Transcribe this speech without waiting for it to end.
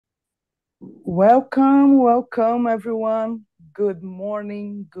Welcome, welcome everyone. Good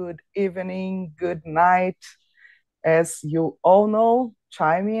morning, good evening, good night. As you all know,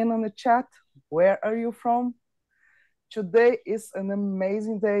 chime in on the chat. Where are you from? Today is an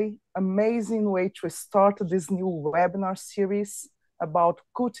amazing day, amazing way to start this new webinar series about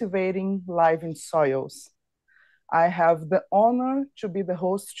cultivating living soils. I have the honor to be the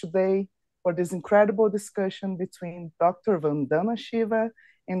host today for this incredible discussion between Dr. Vandana Shiva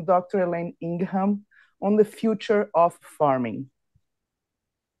and Dr. Elaine Ingham on the future of farming.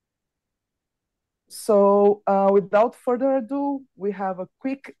 So without further ado, we have a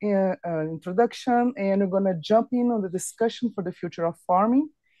quick introduction, and we're going to jump in on the discussion for the future of farming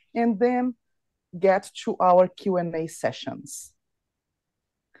and then get to our Q&A sessions.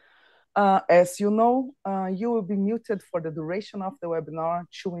 As you know, you will be muted for the duration of the webinar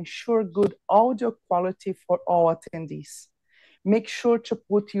to ensure good audio quality for all attendees. Make sure to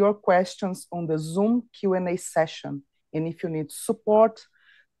put your questions on the Zoom Q&A session. And if you need support,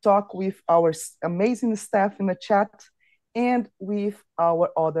 talk with our amazing staff in the chat and with our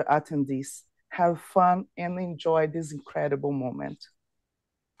other attendees. Have fun and enjoy this incredible moment.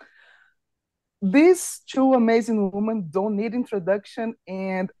 These two amazing women don't need introduction,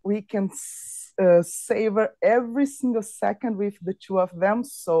 and we can savor every single second with the two of them.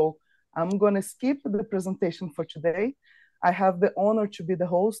 So I'm going to skip the presentation for today. I have the honor to be the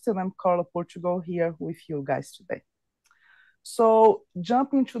host, and I'm Carla Portugal here with you guys today. So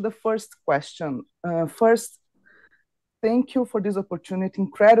jumping to the first question. First, thank you for this opportunity,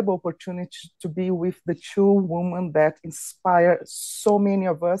 incredible opportunity to be with the two women that inspire so many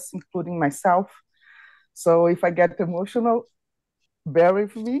of us, including myself. So if I get emotional, bear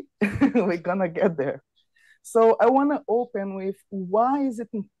with me, we're gonna get there. So I wanna open with, why is it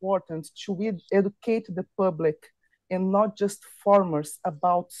important to educate the public and not just farmers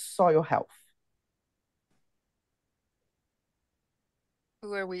about soil health?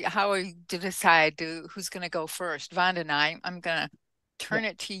 How are we to decide who's going to go first? Vandana, I'm going to turn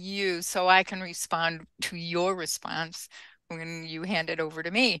it to you so I can respond to your response when you hand it over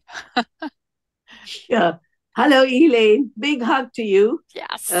to me. Sure. Hello, Elaine. Big hug to you.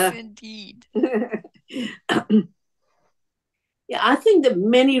 Yes, indeed. Yeah, I think there are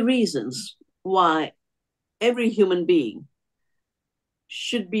many reasons why every human being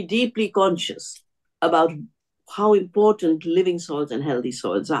should be deeply conscious about how important living soils and healthy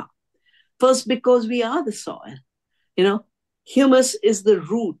soils are. First, because we are the soil. You know, humus is the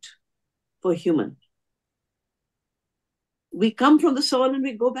root for human. We come from the soil and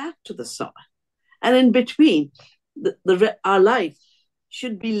we go back to the soil. And in between, our life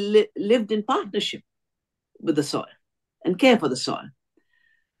should be lived in partnership with the soil and care for the soil.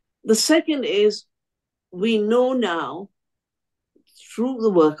 The second is, we know now, through the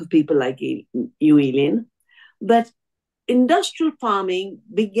work of people like you, Elaine, that industrial farming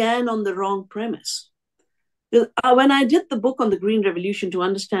began on the wrong premise. When I did the book on the Green Revolution to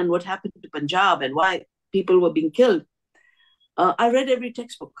understand what happened to Punjab and why people were being killed, I read every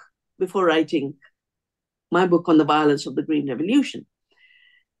textbook before writing my book on the violence of the Green Revolution.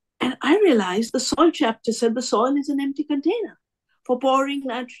 And I realized the soil chapter said the soil is an empty container for pouring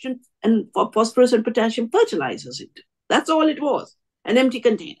nitrogen and for phosphorus and potassium fertilizers into. That's all it was, an empty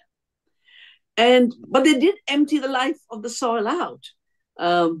container. But they did empty the life of the soil out.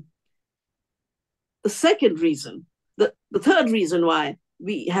 The second reason, the third reason why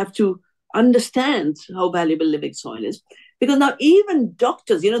we have to understand how valuable living soil is, because now even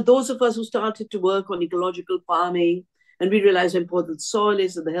doctors, those of us who started to work on ecological farming, and we realize how important soil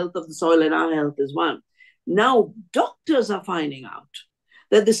is and the health of the soil and our health is one. Now doctors are finding out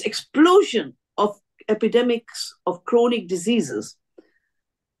that this explosion of epidemics of chronic diseases,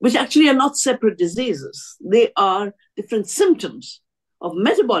 which actually are not separate diseases, they are different symptoms of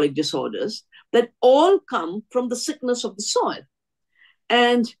metabolic disorders that all come from the sickness of the soil.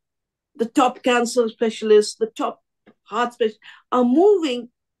 And the top cancer specialists, the top heart specialists are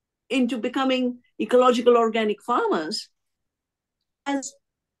moving into becoming ecological organic farmers as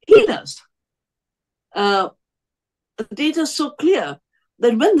healers. The data is so clear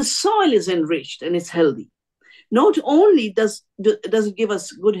that when the soil is enriched and it's healthy, not only does it give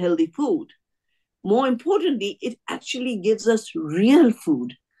us good, healthy food, more importantly, it actually gives us real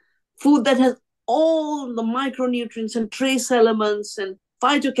food that has all the micronutrients and trace elements and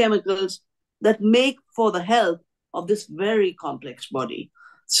phytochemicals that make for the health of this very complex body.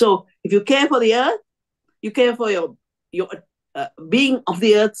 So if you care for the earth, you care for your being of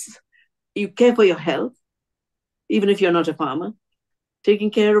the earth, you care for your health, even if you're not a farmer.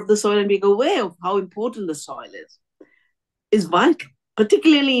 Taking care of the soil and being aware of how important the soil is vital,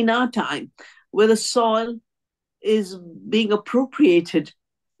 particularly in our time. where the soil is being appropriated,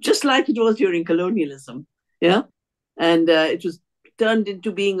 just like it was during colonialism. Yeah. And it was turned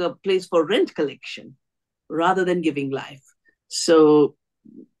into being a place for rent collection rather than giving life. So,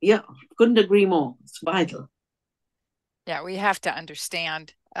 yeah, couldn't agree more. It's vital. Yeah, we have to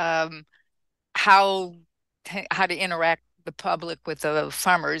understand how to interact the public with the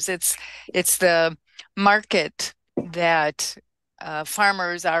farmers. It's the market that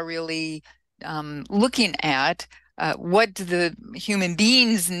farmers are really looking at. What do the human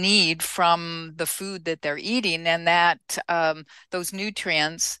beings need from the food that they're eating, and that those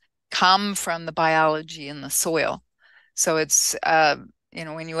nutrients come from the biology in the soil. So it's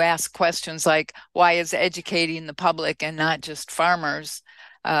when you ask questions like, why is educating the public and not just farmers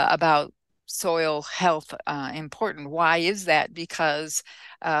about soil health important? Why is that? Because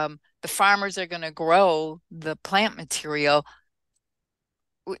the farmers are going to grow the plant material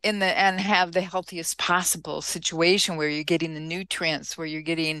and have the healthiest possible situation where you're getting the nutrients, where you're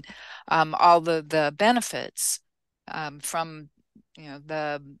getting all the benefits from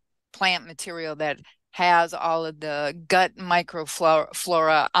the plant material that has all of the gut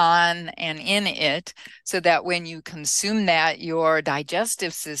microflora on and in it, so that when you consume that, your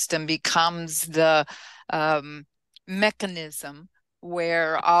digestive system becomes the mechanism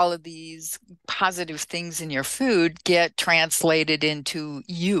where all of these positive things in your food get translated into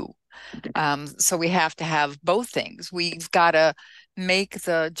you. So we have to have both things. We've got to make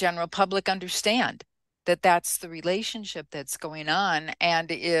the general public understand that that's the relationship that's going on. And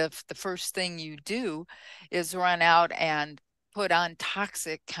if the first thing you do is run out and put on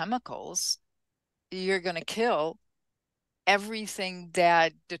toxic chemicals, you're going to kill everything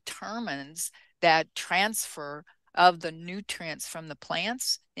that determines that transfer of the nutrients from the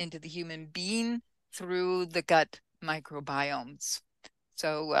plants into the human being through the gut microbiomes.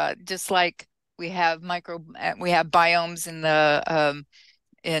 So just like we have biomes in the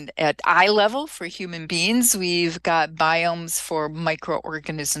at eye level for human beings, we've got biomes for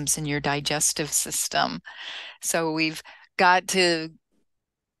microorganisms in your digestive system. So we've got to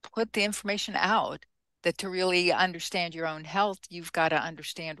put the information out that to really understand your own health, you've got to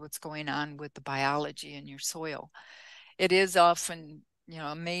understand what's going on with the biology in your soil. It is often,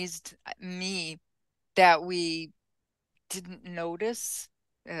 amazed me that we didn't notice,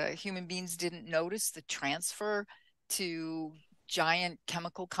 human beings didn't notice the transfer to giant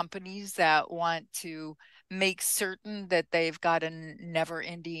chemical companies that want to make certain that they've got a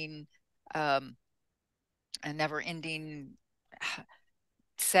never-ending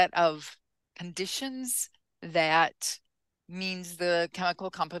set of conditions that means the chemical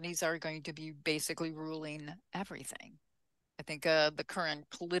companies are going to be basically ruling everything. I think the current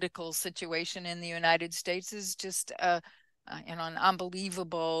political situation in the United States is just an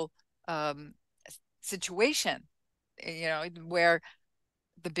unbelievable situation, where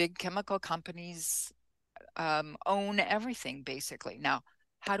the big chemical companies own everything, basically. Now,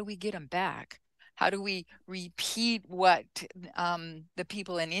 how do we get them back? How do we repeat what the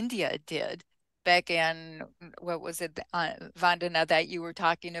people in India did back in, what was it, Vandana, that you were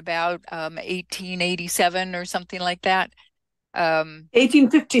talking about, 1887 or something like that?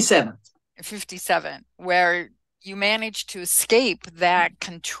 1857. 57, where you managed to escape that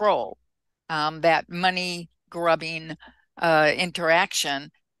control, that money grubbing interaction,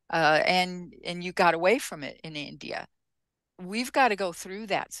 and you got away from it in India. We've got to go through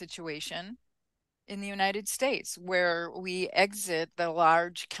that situation in the United States, where we exit the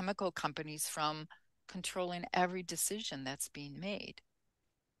large chemical companies from controlling every decision that's being made.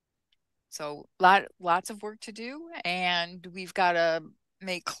 So lots of work to do, and we've got to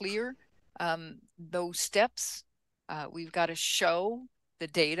make clear those steps. We've got to show the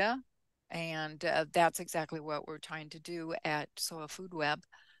data, and that's exactly what we're trying to do at Soil Food Web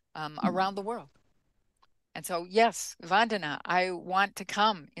around the world. And so, yes, Vandana, I want to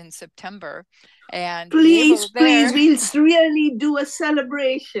come in September and please, we'll really do a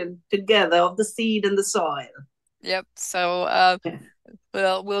celebration together of the seed and the soil. Yep. So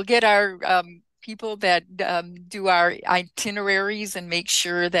we'll get our people that do our itineraries and make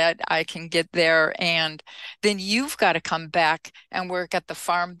sure that I can get there. And then you've got to come back and work at the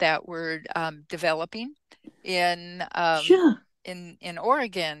farm that we're developing in sure. in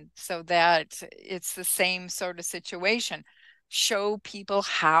Oregon, so that it's the same sort of situation. Show people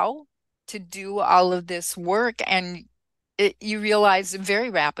how to do all of this work, and you realize very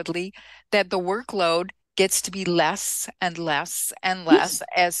rapidly that the workload gets to be less and less and less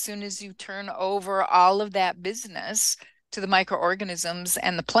as soon as you turn over all of that business to the microorganisms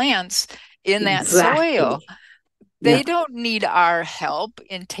and the plants in that soil. They don't need our help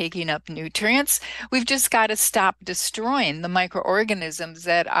in taking up nutrients. We've just got to stop destroying the microorganisms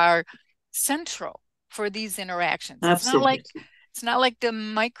that are central for these interactions. Absolutely. It's not like the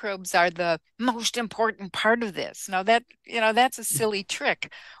microbes are the most important part of this. Now that, that's a silly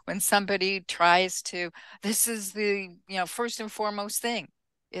trick when somebody tries to, this is the, first and foremost thing.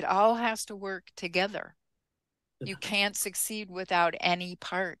 It all has to work together. You can't succeed without any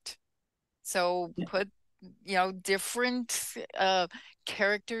part. So put different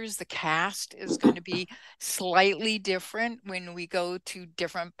characters. The cast is going to be slightly different when we go to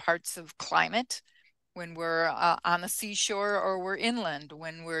different parts of climate, when we're on the seashore or we're inland,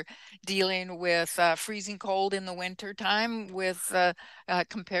 when we're dealing with freezing cold in the winter time with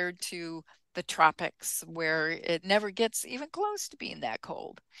compared to the tropics where it never gets even close to being that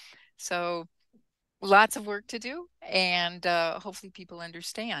cold. So lots of work to do, and hopefully people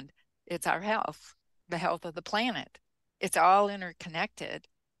understand it's our health, the health of the planet. It's all interconnected,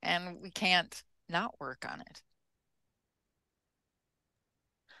 and we can't not work on it.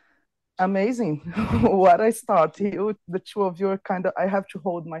 Amazing. What I start, the two of you are I have to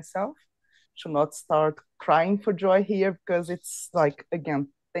hold myself to not start crying for joy here, because it's like, again,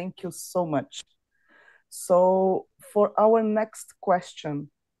 thank you so much. So for our next question,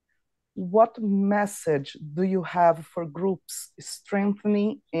 what message do you have for groups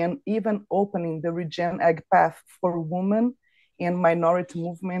strengthening and even opening the Regen Ag path for women and minority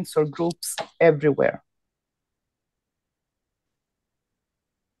movements or groups everywhere?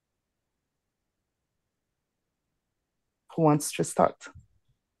 Who wants to start?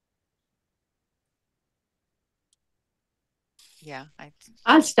 Yeah,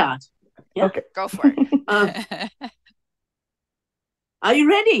 I'll start. Yeah, okay, go for it. Are you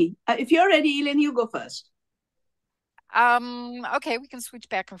ready? If you're ready, Elaine, you go first. Okay, we can switch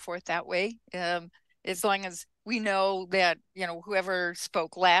back and forth that way. As long as we know that, whoever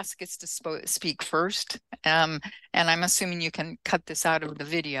spoke last gets to speak first. And I'm assuming you can cut this out of the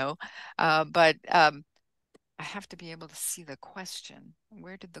video. But I have to be able to see the question.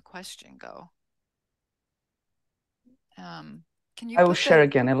 Where did the question go? Can you? I will share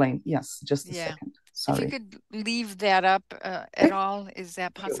again, Elaine. Yes, just a second. Sorry. If you could leave that up at all, is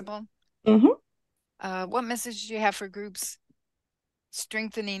that possible? Mm-hmm. What message do you have for groups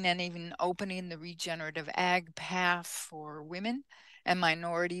strengthening and even opening the regenerative ag path for women and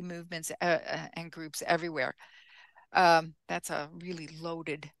minority movements and groups everywhere? That's a really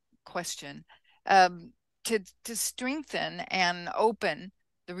loaded question. To strengthen and open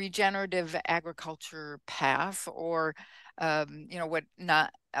the regenerative agriculture path, or what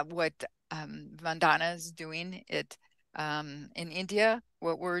Vandana is doing it in India,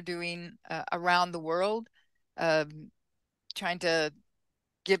 what we're doing around the world, trying to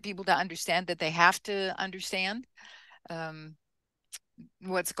get people to understand that they have to understand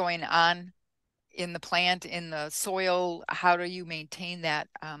what's going on in the plant, in the soil. How do you maintain that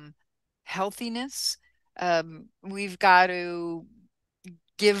healthiness? We've got to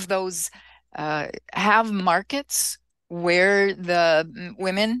give those, have markets where the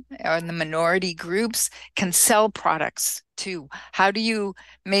women and the minority groups can sell products too. How do you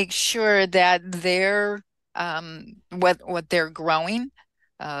make sure that they're what they're growing,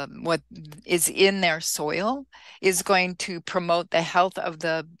 what is in their soil, is going to promote the health of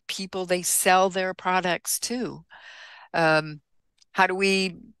the people they sell their products to? How do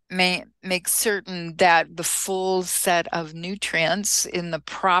we make certain that the full set of nutrients in the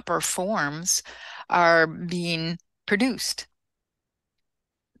proper forms are being produced?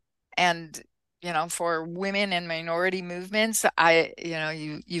 And for women and minority movements,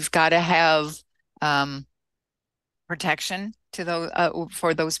 you've got to have protection to those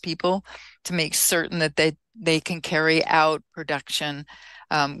for those people, to make certain that they can carry out production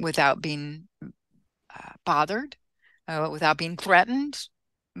without being bothered, without being threatened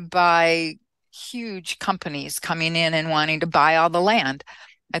by huge companies coming in and wanting to buy all the land.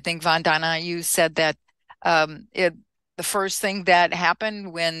 I think, Vandana, you said that the first thing that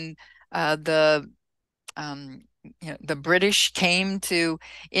happened when the British came to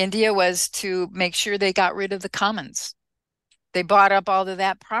India was to make sure they got rid of the commons. They bought up all of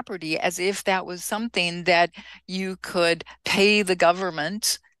that property as if that was something that you could pay the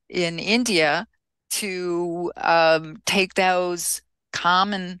government in India to take those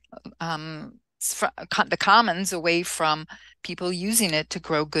the commons away from people using it to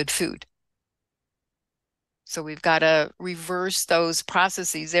grow good food. So we've got to reverse those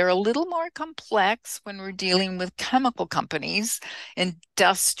processes. They're a little more complex when we're dealing with chemical companies.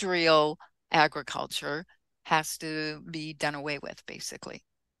 Industrial agriculture has to be done away with, basically.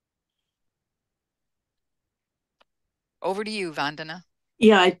 Over to you, Vandana.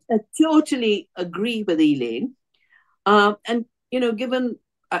 Yeah, I totally agree with Elaine. And, given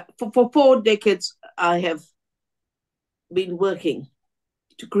for 4 decades, I have been working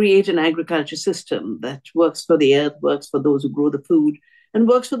to create an agriculture system that works for the earth, works for those who grow the food, and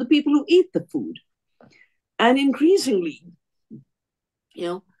works for the people who eat the food. And increasingly,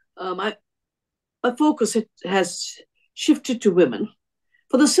 my focus has shifted to women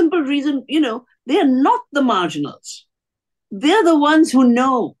for the simple reason, they are not the marginals. They're the ones who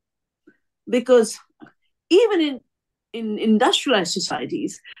know. Because even in industrialized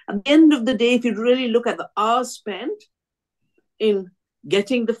societies, at the end of the day, if you really look at the hours spent in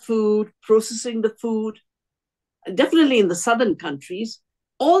getting the food, processing the food, definitely in the southern countries,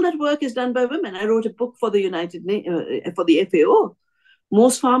 all that work is done by women. I wrote a book for the for the FAO.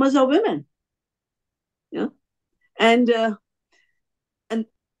 Most farmers are women. Yeah, and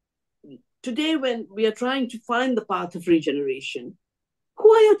today, when we are trying to find the path of regeneration,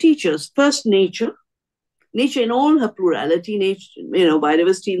 who are your teachers? First, nature in all her plurality, nature,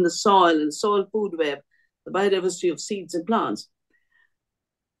 biodiversity in the soil and soil food web, the biodiversity of seeds and plants.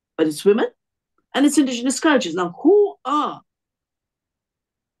 But it's women and it's indigenous cultures. Now,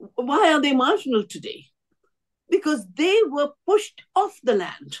 why are they marginal today? Because they were pushed off the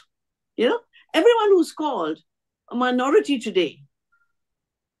land. Everyone who's called a minority today,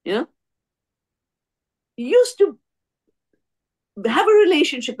 used to have a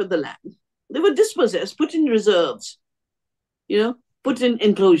relationship with the land. They were dispossessed, put in reserves, put in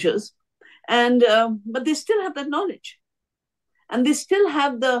enclosures, and but they still have that knowledge, and they still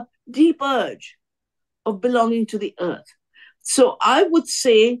have the deep urge of belonging to the earth. So I would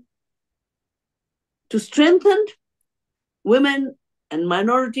say, to strengthen women and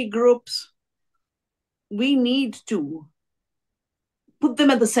minority groups, we need to put them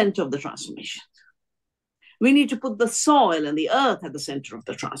at the center of the transformation. We need to put the soil and the earth at the center of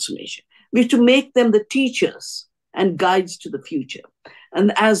the transformation. We have to make them the teachers and guides to the future.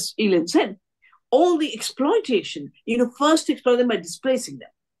 And as Elaine said, all the exploitation, first exploit them by displacing them.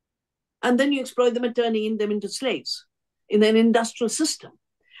 And then you exploit them by turning them into slaves in an industrial system.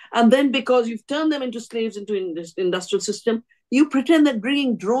 And then because you've turned them into slaves into this industrial system, you pretend that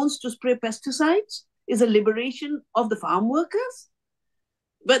bringing drones to spray pesticides is a liberation of the farm workers.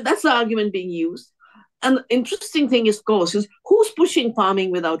 But that's the argument being used. And the interesting thing, of course, is who's pushing farming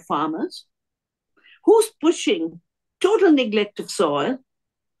without farmers? Who's pushing total neglect of soil?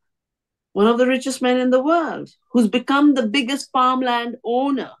 One of the richest men in the world, who's become the biggest farmland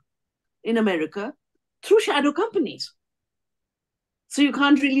owner in America through shadow companies. So you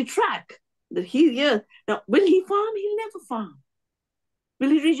can't really track that here. Now, will he farm? He'll never farm. Will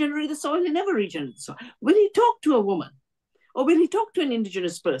he regenerate the soil? He'll never regenerate the soil. Will he talk to a woman? Or will he talk to an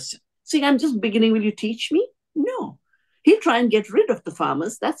indigenous person? Saying, I'm just beginning, will you teach me? No. He'll try and get rid of the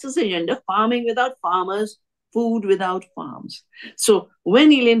farmers. That's his agenda, farming without farmers, food without farms. So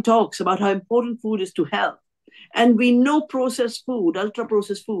when Elaine talks about how important food is to health, and we know processed food,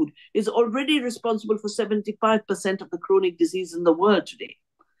 ultra-processed food, is already responsible for 75% of the chronic disease in the world today.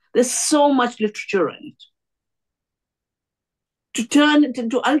 There's so much literature in it. To turn it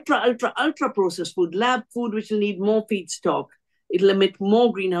into ultra-processed food, lab food, which will need more feedstock, it'll emit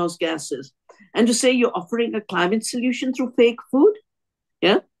more greenhouse gases. And to say you're offering a climate solution through fake food,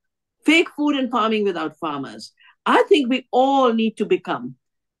 fake food and farming without farmers. I think we all need to become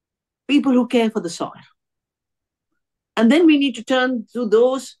people who care for the soil. And then we need to turn to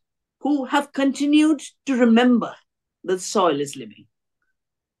those who have continued to remember that the soil is living.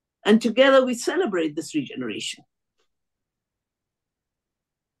 And together we celebrate this regeneration.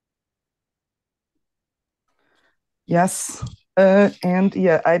 Yes. And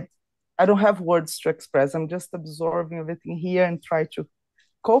yeah, I don't have words to express. I'm just absorbing everything here and try to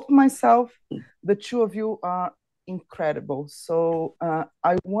cope myself. The two of you are incredible. So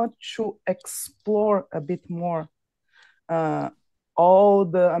I want to explore a bit more all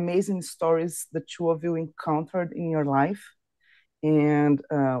the amazing stories the two of you encountered in your life, and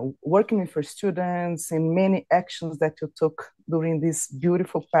working with your students and many actions that you took during this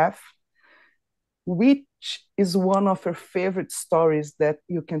beautiful path. Which is one of your favorite stories that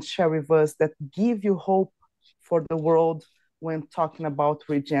you can share with us that give you hope for the world when talking about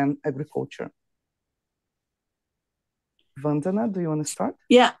regen agriculture? Vandana, do you want to start?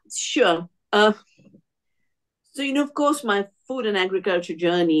 Yeah, sure. So, of course, my food and agriculture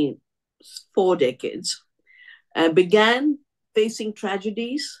journey, 4 decades, began facing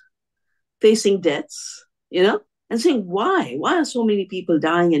tragedies, facing deaths, and saying, why? Why are so many people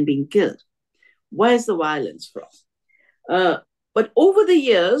dying and being killed? Where's the violence from? But over the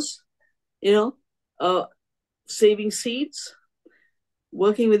years, saving seeds,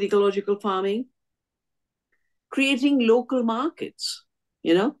 working with ecological farming, creating local markets,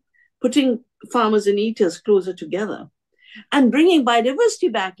 putting farmers and eaters closer together, and bringing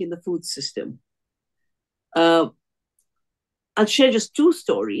biodiversity back in the food system. I'll share just two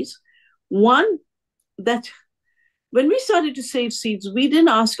stories. One, that when we started to save seeds, we didn't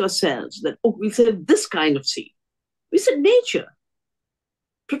ask ourselves that, oh, we'll save this kind of seed. We said nature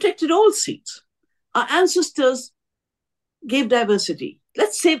protected all seeds. Our ancestors gave diversity.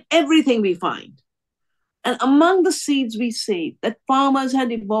 Let's save everything we find. And among the seeds we saved that farmers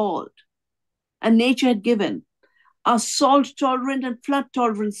had evolved and nature had given are salt-tolerant and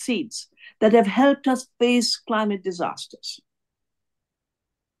flood-tolerant seeds that have helped us face climate disasters.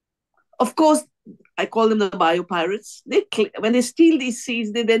 Of course, I call them the biopirates. When they steal these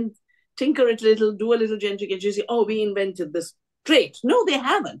seeds, they then tinker it a little, do a little gentrification, say, oh, we invented this trait. No, they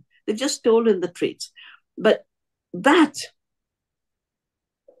haven't. They've just stolen the traits. But that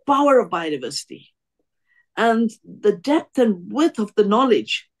power of biodiversity and the depth and width of the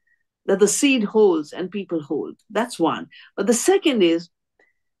knowledge that the seed holds and people hold, that's one. But the second is,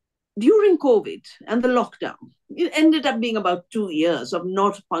 during COVID and the lockdown, it ended up being about 2 years of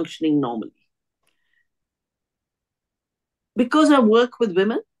not functioning normally. Because I work with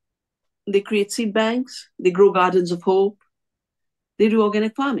women, they create seed banks, they grow gardens of hope, they do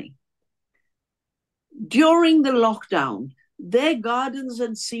organic farming. During the lockdown, their gardens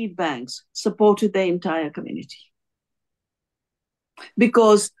and seed banks supported their entire community.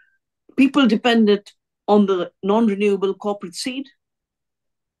 Because people depended on the non-renewable corporate seed,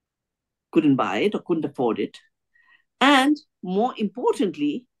 couldn't buy it or couldn't afford it. And more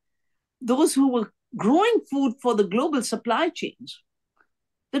importantly, those who were growing food for the global supply chains,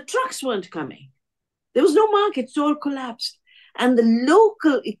 the trucks weren't coming. There was no market, it all collapsed. And the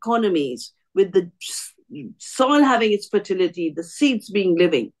local economies, with the soil having its fertility, the seeds being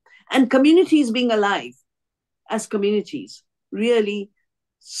living, and communities being alive as communities, really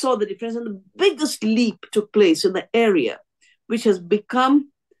saw the difference. And the biggest leap took place in the area, which has become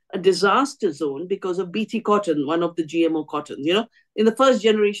a disaster zone because of Bt cotton, one of the GMO cottons. In the first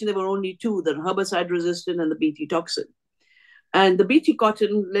generation, there were only two, the herbicide resistant and the Bt toxin. And the Bt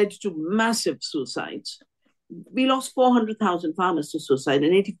cotton led to massive suicides. We lost 400,000 farmers to suicide,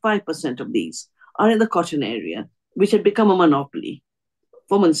 and 85% of these are in the cotton area, which had become a monopoly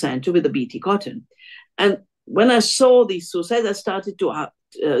for Monsanto with the Bt cotton. And when I saw these suicides, I started to,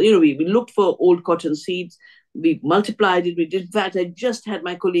 we looked for old cotton seeds, we multiplied it. In fact, I just had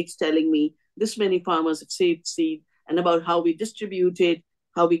my colleagues telling me this many farmers have saved seed, and about how we distribute it,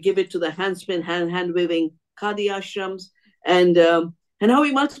 how we give it to the handspin, hand-weaving khadi ashrams, and how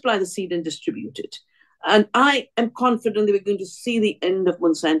we multiply the seed and distribute it. And I am confident that we're going to see the end of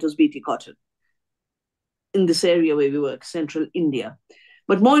Monsanto's Bt cotton in this area where we work, central India.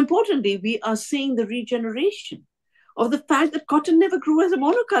 But more importantly, we are seeing the regeneration of the fact that cotton never grew as a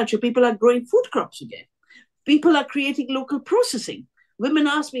monoculture. People are growing food crops again. People are creating local processing. Women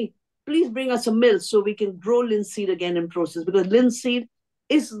ask me, please bring us a mill so we can grow linseed again and process, because linseed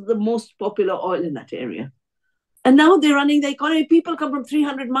is the most popular oil in that area. And now they're running the economy. People come from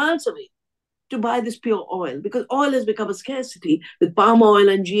 300 miles away to buy this pure oil, because oil has become a scarcity with palm oil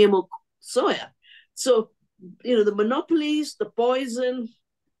and GMO soya. So, the monopolies, the poison,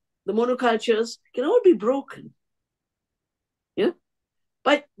 the monocultures can all be broken.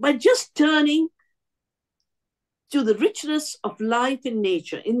 By just turning to the richness of life in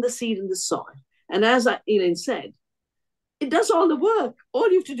nature, in the seed, in the soil. And as Elaine said, it does all the work. All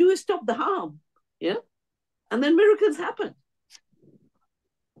you have to do is stop the harm. And then miracles happen.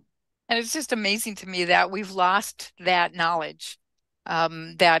 And it's just amazing to me that we've lost that knowledge,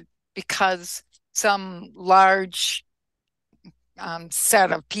 that because some large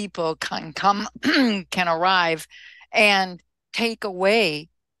set of people can arrive and take away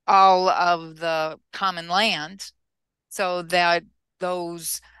all of the common land, so that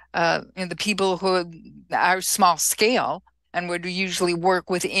those the people who are small scale and would usually work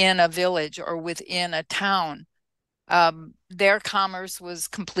within a village or within a town, their commerce was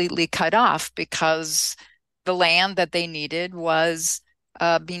completely cut off because the land that they needed was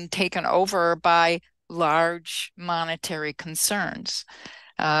being taken over by large monetary concerns.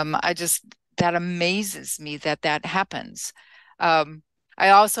 That amazes me that happens. I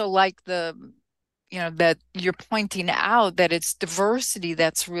also like that you're pointing out that it's diversity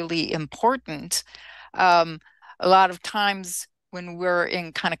that's really important. A lot of times when we're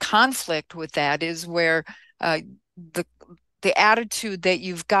in kind of conflict with that is where the attitude that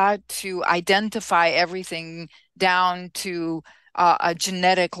you've got to identify everything down to a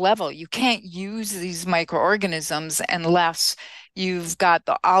genetic level. You can't use these microorganisms unless you've got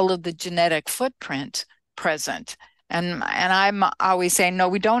all of the genetic footprint present. And I'm always saying, no,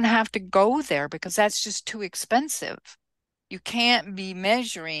 we don't have to go there because that's just too expensive. You can't be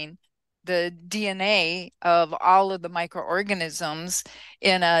measuring the DNA of all of the microorganisms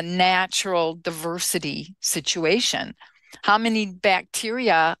in a natural diversity situation. How many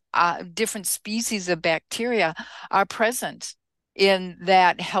bacteria, different species of bacteria are present in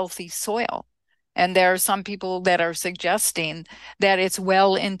that healthy soil? And there are some people that are suggesting that it's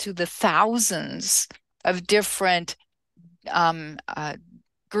well into the thousands of different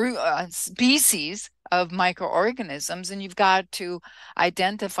species of microorganisms, and you've got to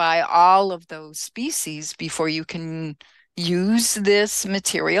identify all of those species before you can use this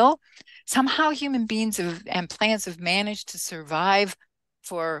material. Somehow human beings and plants have managed to survive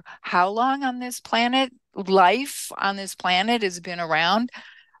for how long on this planet? Life on this planet has been around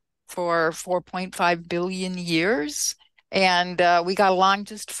for 4.5 billion years, and we got along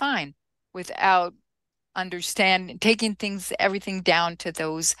just fine without taking everything down to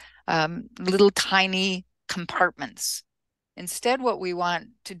those little tiny compartments. Instead, what we want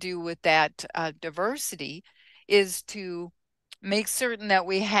to do with that diversity is to make certain that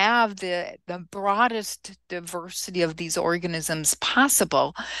we have the broadest diversity of these organisms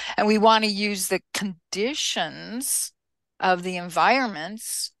possible. And we want to use the conditions of the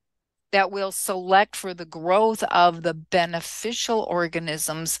environments that will select for the growth of the beneficial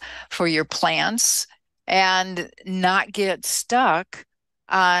organisms for your plants and not get stuck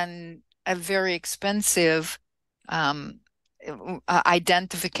on a very expensive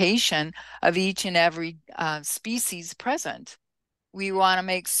identification of each and every species present. We want to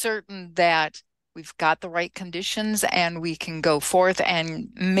make certain that we've got the right conditions and we can go forth and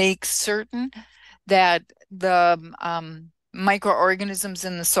make certain that the microorganisms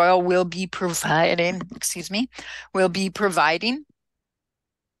in the soil will be providing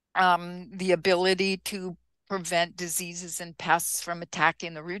the ability to prevent diseases and pests from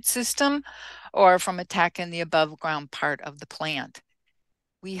attacking the root system or from attacking the above ground part of the plant.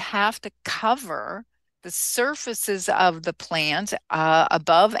 We have to cover the surfaces of the plant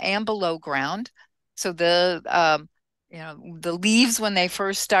above and below ground. So the leaves, when they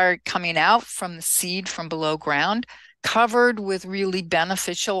first start coming out from the seed from below ground, covered with really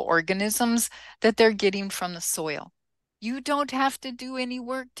beneficial organisms that they're getting from the soil. You don't have to do any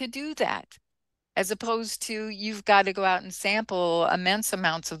work to do that, as opposed to you've got to go out and sample immense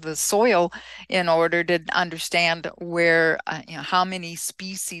amounts of the soil in order to understand where, how many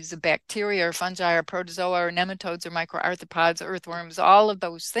species of bacteria or fungi or protozoa or nematodes or microarthropods, earthworms, all of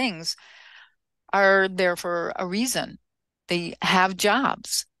those things are there for a reason. They have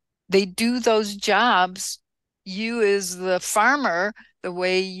jobs. They do those jobs. You, as the farmer, the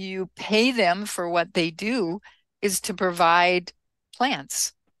way you pay them for what they do is to provide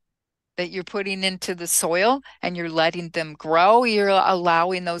plants that you're putting into the soil and you're letting them grow. You're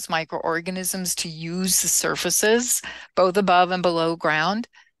allowing those microorganisms to use the surfaces, both above and below ground,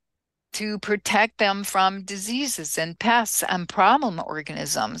 to protect them from diseases and pests and problem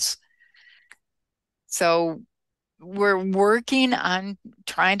organisms. So we're working on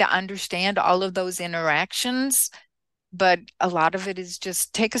trying to understand all of those interactions, but a lot of it is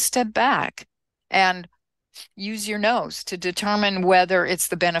just take a step back and use your nose to determine whether it's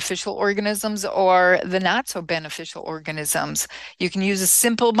the beneficial organisms or the not so beneficial organisms. You can use a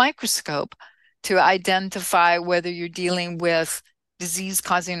simple microscope to identify whether you're dealing with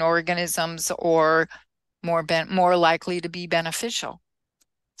disease-causing organisms or more likely to be beneficial.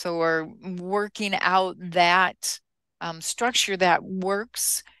 So we're working out that structure that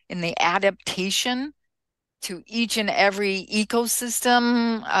works in the adaptation to each and every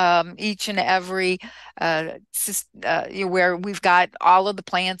ecosystem, each and every where we've got all of the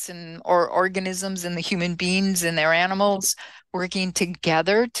plants or organisms and the human beings and their animals working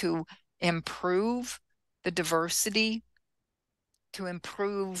together to improve the diversity, to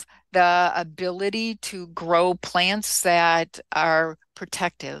improve the ability to grow plants that are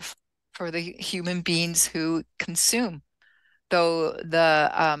protective for the human beings who consume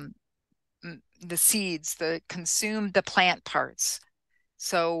the seeds that consume the plant parts.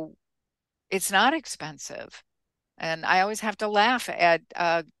 So it's not expensive. And I always have to laugh at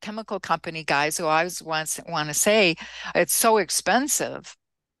chemical company guys who always want to say it's so expensive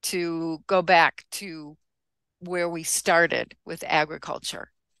to go back to where we started with agriculture.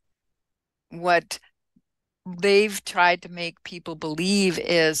 What they've tried to make people believe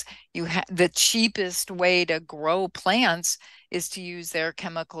is the cheapest way to grow plants is to use their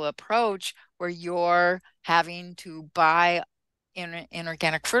chemical approach, where you're having to buy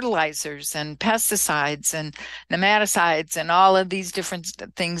inorganic fertilizers and pesticides and nematicides and all of these different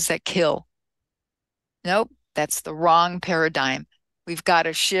things that kill. Nope, that's the wrong paradigm. We've got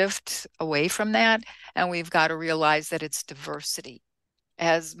to shift away from that, and we've got to realize that it's diversity.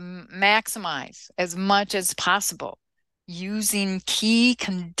 Maximize as much as possible using key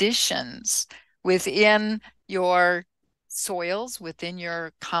conditions within your soils, within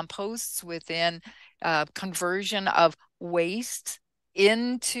your composts, within conversion of waste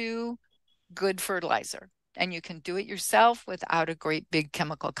into good fertilizer. And you can do it yourself without a great big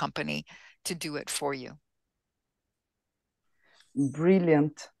chemical company to do it for you.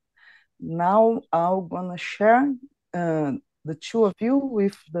 Brilliant. Now I'm gonna share the two of you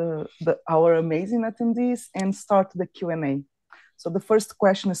with our amazing attendees and start the Q&A. So the first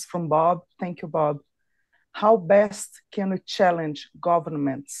question is from Bob. Thank you, Bob. How best can we challenge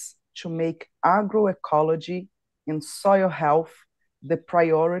governments to make agroecology and soil health the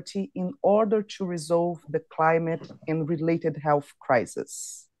priority in order to resolve the climate and related health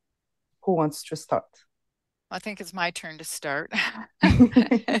crisis? Who wants to start? I think it's my turn to start.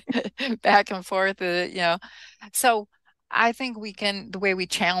 Back and forth, So I think the way we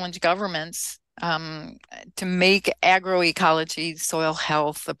challenge governments to make agroecology, soil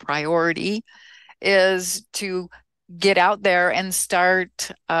health a priority is to get out there and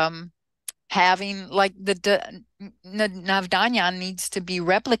start having, like, the Navdanya needs to be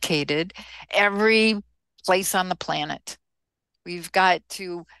replicated every place on the planet. We've got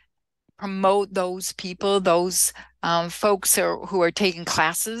to promote those people, those folks who are taking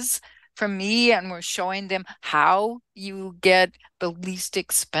classes from me, and we're showing them how you get the least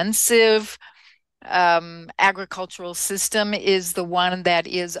expensive agricultural system is the one that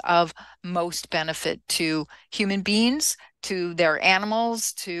is of most benefit to human beings, to their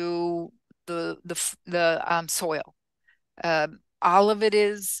animals, to the soil. All of it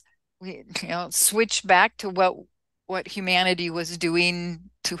is, switch back to what humanity was doing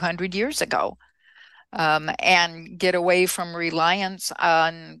 200 years ago, and get away from reliance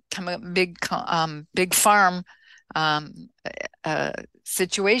on big farm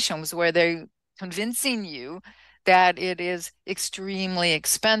situations where they're convincing you that it is extremely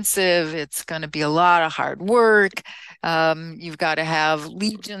expensive. It's going to be a lot of hard work. You've got to have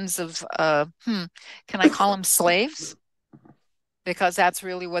legions of, can I call them slaves? Because that's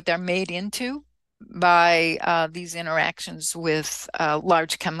really what they're made into by these interactions with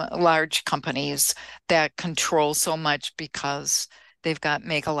large companies that control so much because they've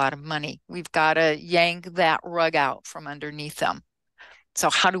make a lot of money. We've got to yank that rug out from underneath them. So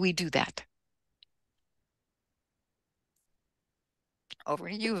how do we do that? Over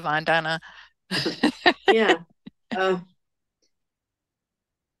to you, Vandana. Yeah.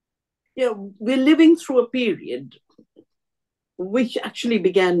 We're living through a period which actually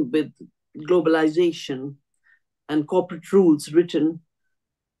began with globalization and corporate rules written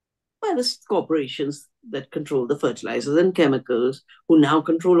by the corporations that control the fertilizers and chemicals, who now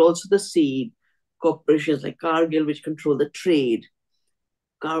control also the seed, corporations like Cargill, which control the trade,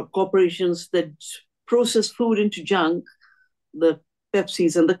 corporations that process food into junk, the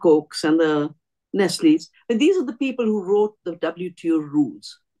Pepsis and the Cokes and the Nestle's. And these are the people who wrote the WTO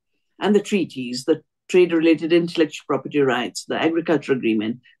rules and the treaties, the trade-related intellectual property rights, the agriculture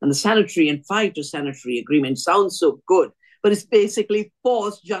agreement, and the sanitary and phytosanitary agreement. Sounds so good, but it's basically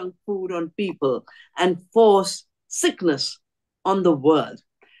force junk food on people and force sickness on the world.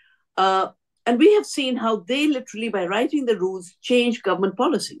 And we have seen how they literally, by writing the rules, change government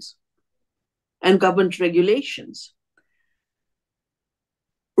policies and government regulations.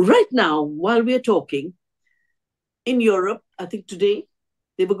 Right now, while we are talking, in Europe, I think today,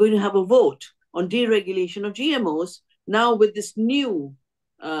 they were going to have a vote on deregulation of GMOs, now with this new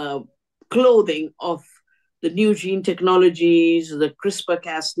clothing of the new gene technologies, the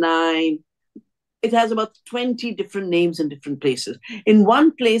CRISPR-Cas9. It has about 20 different names in different places. In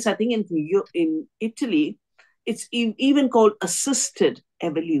one place, I think in Italy, it's even called assisted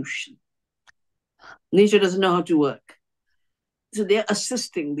evolution. Nature doesn't know how to work. So they're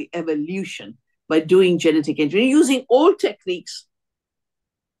assisting the evolution by doing genetic engineering, using old techniques.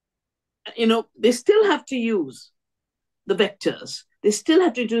 They still have to use the vectors. They still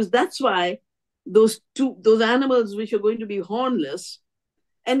have to use. That's why those animals which are going to be hornless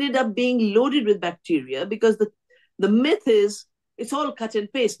ended up being loaded with bacteria, because the myth is it's all cut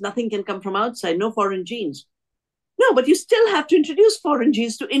and paste. Nothing can come from outside. No foreign genes. No, but you still have to introduce foreign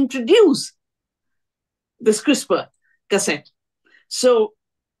genes to introduce this CRISPR cassette. So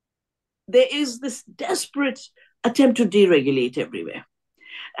there is this desperate attempt to deregulate everywhere.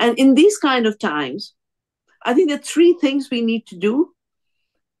 And in these kind of times, I think there are three things we need to do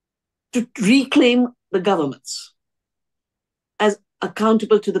to reclaim the governments as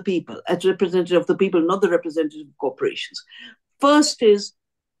accountable to the people, as representative of the people, not the representative of corporations. First is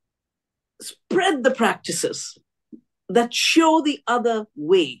spread the practices that show the other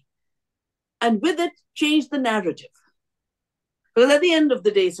way, and with it, change the narrative. Because at the end of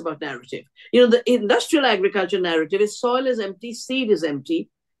the day, it's about narrative. The industrial agriculture narrative is soil is empty, seed is empty,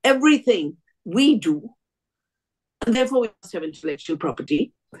 everything we do, and therefore we must have intellectual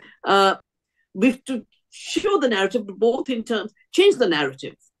property. We have to show the narrative, both in terms, change the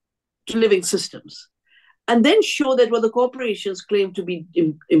narrative to living systems, and then show that what the corporations claim to be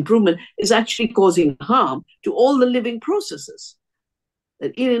improvement is actually causing harm to all the living processes.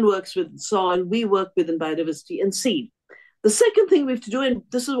 That Elaine works with soil, we work with in biodiversity and seed. The second thing we have to do, and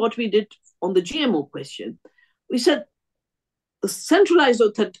this is what we did on the GMO question, we said the centralized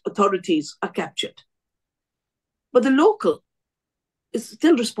authorities are captured, but the local is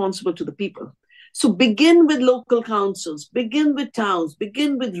still responsible to the people. So begin with local councils, begin with towns,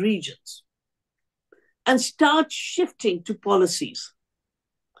 begin with regions, and start shifting to policies.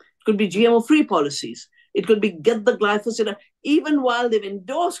 It could be GMO-free policies. It could be get the glyphosate, even while they've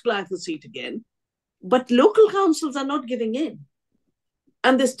endorsed glyphosate again, but local councils are not giving in.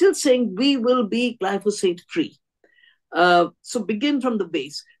 And they're still saying, we will be glyphosate-free. So begin from the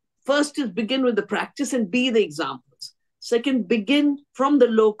base. First is begin with the practice and be the examples. Second, begin from the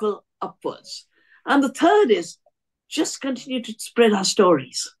local upwards. And the third is just continue to spread our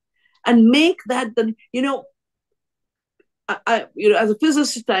stories and make that as a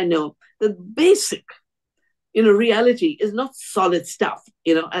physicist, I know the basic, reality is not solid stuff,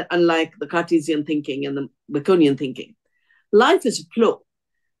 unlike the Cartesian thinking and the Baconian thinking. Life is a flow,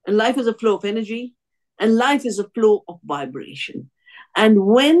 and life is a flow of energy, and life is a flow of vibration. And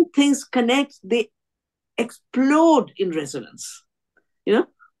when things connect, they explode in resonance.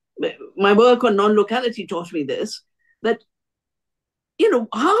 My work on non-locality taught me this, that,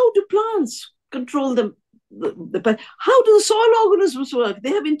 how do plants control them? How do the soil organisms work?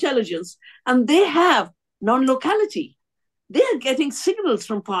 They have intelligence and they have non-locality. They are getting signals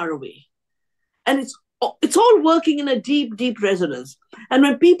from far away. And it's all working in a deep, deep resonance. And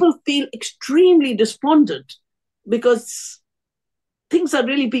when people feel extremely despondent because things are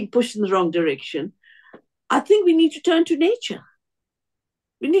really being pushed in the wrong direction, I think we need to turn to nature.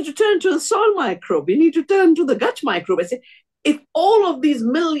 We need to turn to the soil microbe. We need to turn to the gut microbe and say, if all of these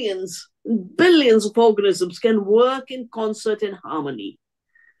millions, billions of organisms can work in concert and harmony,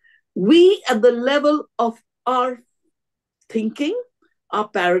 we at the level of our thinking, our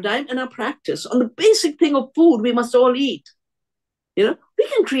paradigm, and our practice, on the basic thing of food we must all eat, we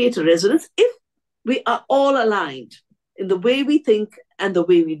can create a resonance if we are all aligned in the way we think and the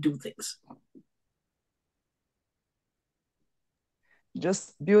way we do things.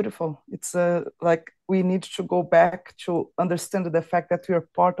 Just beautiful. It's like we need to go back to understand the fact that we are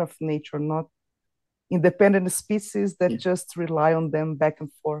part of nature, not independent species that just rely on them back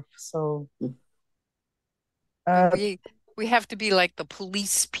and forth. So we have to be like the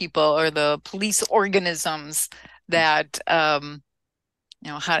police people or the police organisms that how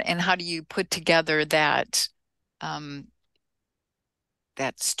do you put together that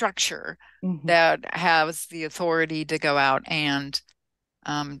that structure that has the authority to go out and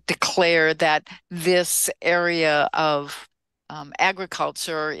declare that this area of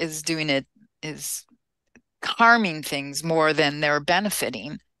agriculture is harming things more than they're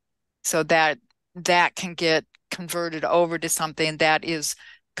benefiting, so that can get converted over to something that is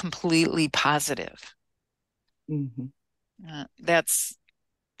completely positive. That's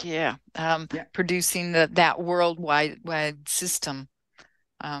producing that worldwide system.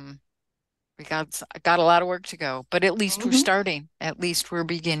 We got a lot of work to go, but at least we're starting. At least we're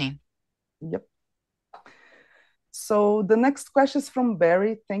beginning. Yep. So the next question is from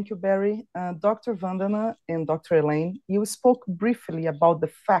Barry. Thank you, Barry. Dr. Vandana and Dr. Elaine, you spoke briefly about the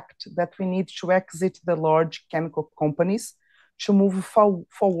fact that we need to exit the large chemical companies to move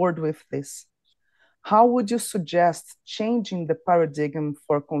forward with this. How would you suggest changing the paradigm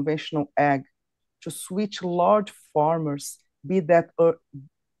for conventional ag to switch large farmers, be that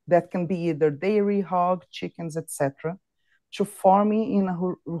can be either dairy, hog, chickens, etc., to farming in a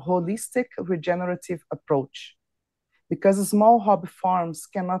holistic, regenerative approach? Because small hobby farms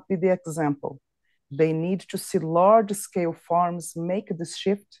cannot be the example. They need to see large-scale farms make this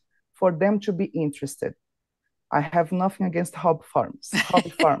shift for them to be interested. I have nothing against hobby farms.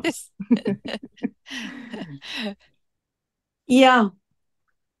 Yeah.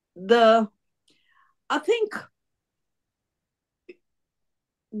 I think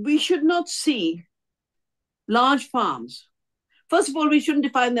we should not see large farms. First of all, we shouldn't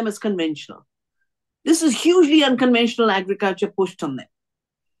define them as conventional. This is hugely unconventional agriculture pushed on them.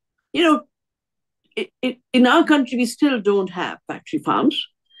 You know, in our country, we still don't have factory farms.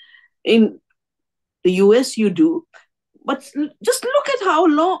 In the US, you do. But just look at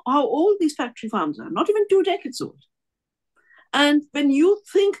how old these factory farms are, not even 2 decades old. And when you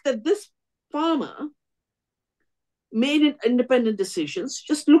think that this farmer made independent decisions,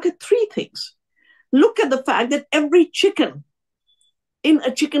 just look at 3 things. Look at the fact that every chicken in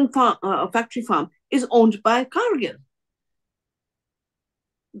a chicken farm, factory farm is owned by Cargill.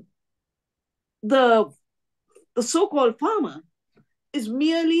 The so-called farmer is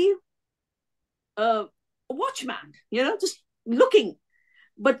merely a watchman, just looking.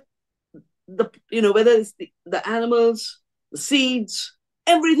 But whether it's the animals, the seeds,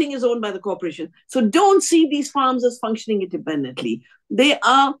 everything is owned by the corporation. So don't see these farms as functioning independently. They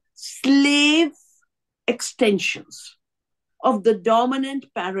are slave extensions of the dominant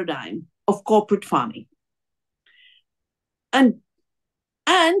paradigm of corporate farming. And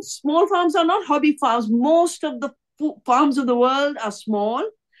small farms are not hobby farms. Most of the farms of the world are small.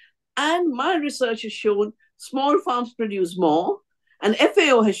 And my research has shown small farms produce more. And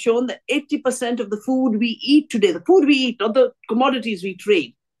FAO has shown that 80% of the food we eat today, the food we eat, not the commodities we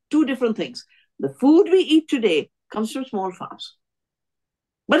trade, 2 different things. The food we eat today comes from small farms.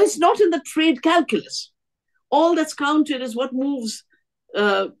 But it's not in the trade calculus. All that's counted is what moves,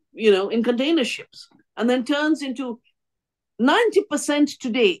 in container ships and then turns into 90%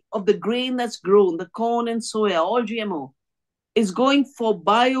 today of the grain that's grown, the corn and soya, all GMO, is going for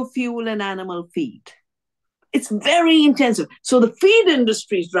biofuel and animal feed. It's very intensive. So the feed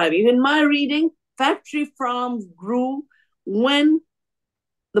industry is driving. In my reading, factory farms grew when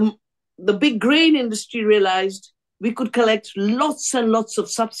the big grain industry realized we could collect lots and lots of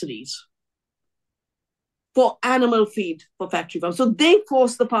subsidies for animal feed for factory farms. So they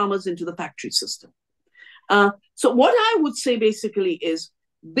forced the farmers into the factory system. So what I would say basically is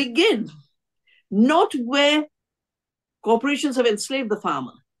begin not where corporations have enslaved the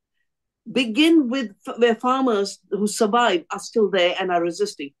farmer. Begin with where farmers who survive are still there and are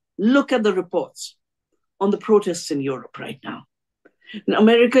resisting. Look at the reports on the protests in Europe right now. In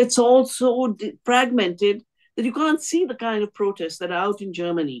America, it's also fragmented that you can't see the kind of protests that are out in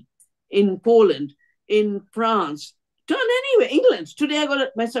Germany, in Poland, in France. Turn anywhere, England. Today I got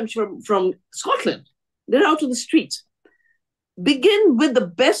a message from Scotland. They're out on the streets. Begin with the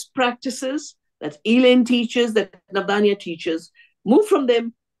best practices that Elaine teaches, that Navdanya teaches. Move from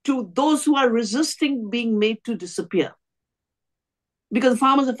them to those who are resisting being made to disappear, because the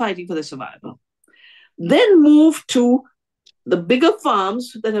farmers are fighting for their survival. Then move to the bigger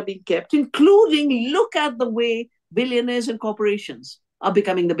farms that are being kept, including look at the way billionaires and corporations are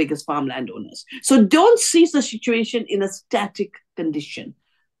becoming the biggest farmland owners. So don't see the situation in a static condition.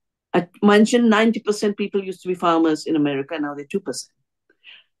 I mentioned 90% people used to be farmers in America, now they're 2%.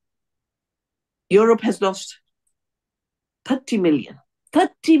 Europe has lost 30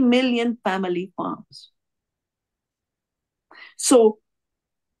 million family farms. So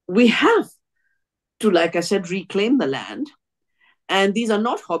we have to, like I said, reclaim the land. And these are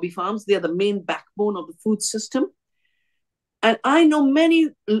not hobby farms. They are the main backbone of the food system. And I know many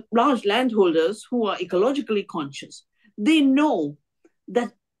large landholders who are ecologically conscious. They know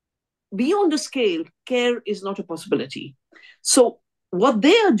that beyond a scale, care is not a possibility. So what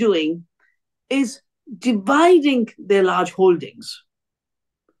they are doing is dividing their large holdings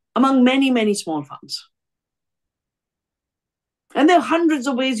among many, many small farms. And there are hundreds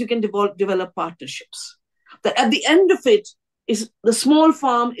of ways you can develop partnerships. That at the end of it, is the small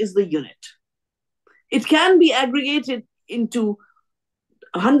farm is the unit. It can be aggregated into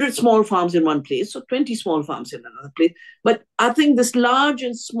 100 small farms in one place, or 20 small farms in another place. But I think this large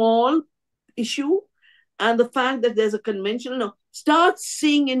and small issue and the fact that there's a conventional, start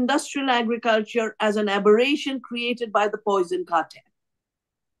seeing industrial agriculture as an aberration created by the poison cartel.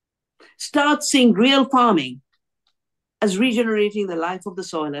 Start seeing real farming as regenerating the life of the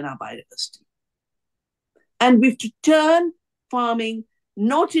soil and our biodiversity. And we have to turn farming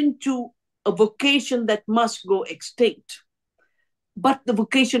not into a vocation that must go extinct, but the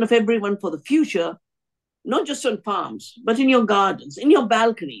vocation of everyone for the future, not just on farms, but in your gardens, in your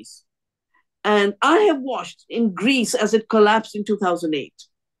balconies. And I have watched in Greece as it collapsed in 2008.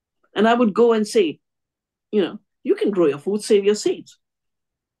 And I would go and say, you can grow your food, save your seeds.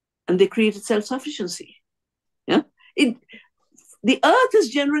 And they created self-sufficiency. Yeah? The earth is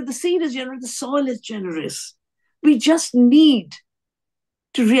generous, the seed is generous, the soil is generous. We just need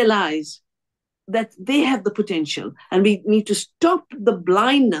to realize that they have the potential, and we need to stop the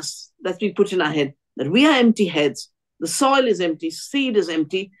blindness that we put in our head that we are empty heads, the soil is empty, seed is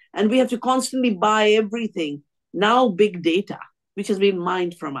empty, and we have to constantly buy everything. Now, big data, which has been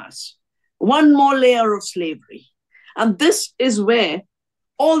mined from us. One more layer of slavery. And this is where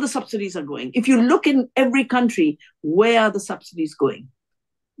all the subsidies are going. If you look in every country, where are the subsidies going?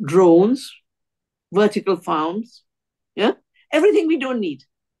 Drones, vertical farms, yeah, everything we don't need.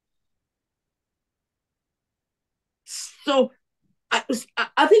 So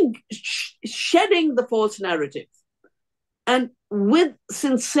I think shedding the false narrative and with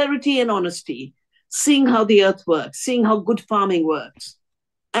sincerity and honesty, seeing how the earth works, seeing how good farming works,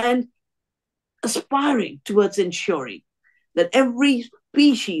 and aspiring towards ensuring that every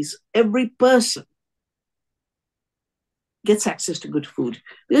species, every person gets access to good food.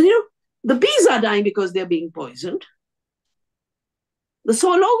 Because, the bees are dying because they're being poisoned. The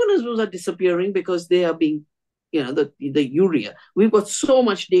soil organisms are disappearing because they are being, the urea. We've got so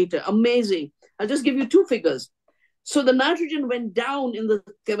much data, amazing. I'll just give you two figures. So the nitrogen went down in the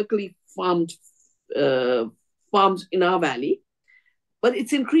chemically farmed farms in our valley, but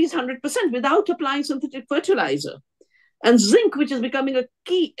it's increased 100% without applying synthetic fertilizer. And zinc, which is becoming a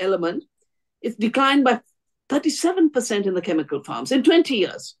key element, it's declined by 37% in the chemical farms in 20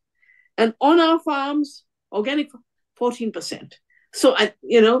 years. And on our farms, organic, 14%. So,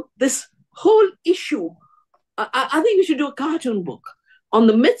 this whole issue, I think we should do a cartoon book on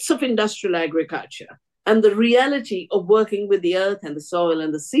the myths of industrial agriculture and the reality of working with the earth and the soil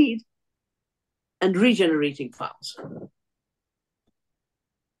and the seed and regenerating farms.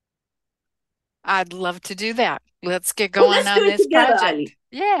 I'd love to do that. Let's get going on this together, project. Ali.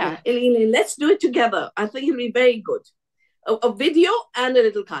 Yeah. Elaine, let's do it together. I think it'll be very good. A video and a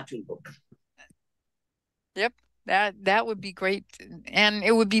little cartoon book. Yep. That would be great. And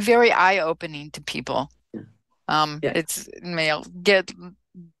it would be very eye-opening to people. It's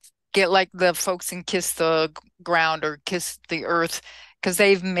get like the folks in Kiss the Ground or Kiss the Earth, because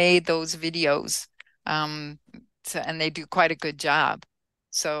they've made those videos. And they do quite a good job.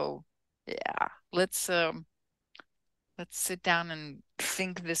 So yeah, let's sit down and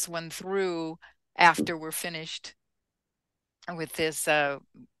think this one through after we're finished with this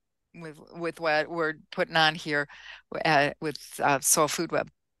with what we're putting on here with Soil Food Web.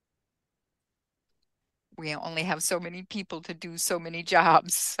 We only have so many people to do so many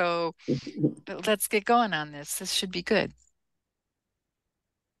jobs, so let's get going on this. This should be good.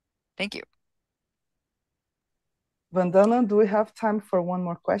 Thank you. Vandana, do we have time for one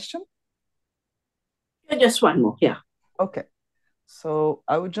more question? Yeah, just one more, yeah. Okay, so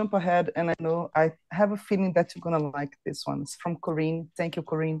I will jump ahead, and I have a feeling that you're gonna like this one. It's from Corinne. Thank you,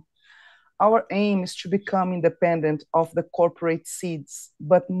 Corinne. Our aim is to become independent of the corporate seeds,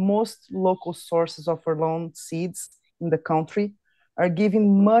 but most local sources of our own seeds in the country are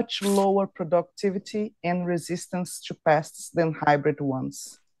giving much lower productivity and resistance to pests than hybrid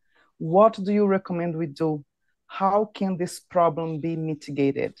ones. What do you recommend we do? How can this problem be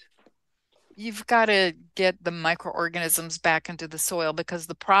mitigated? You've got to get the microorganisms back into the soil, because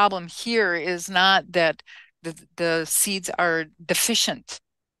the problem here is not that the seeds are deficient.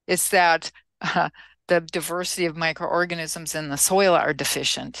 It's that the diversity of microorganisms in the soil are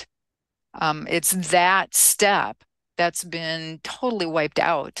deficient. It's that step that's been totally wiped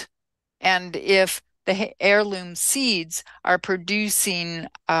out. And if the heirloom seeds are producing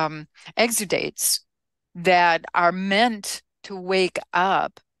exudates that are meant to wake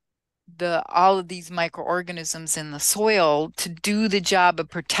up all of these microorganisms in the soil to do the job of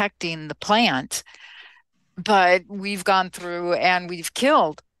protecting the plant, but we've gone through and we've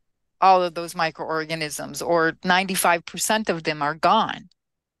killed all of those microorganisms, or 95% of them are gone.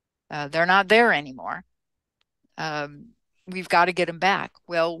 They're not there anymore. We've got to get them back.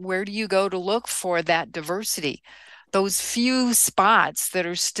 Well, where do you go to look for that diversity? Those few spots that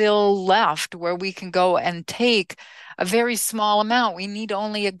are still left where we can go and take a very small amount. We need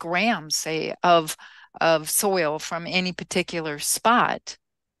only a gram, say, of soil from any particular spot.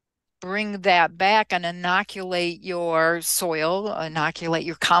 Bring that back and inoculate your soil, inoculate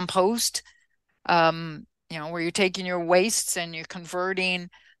your compost, where you're taking your wastes and you're converting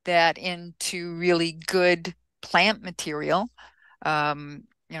that into really good plant material, to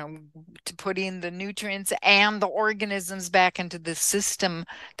put in the nutrients and the organisms back into the system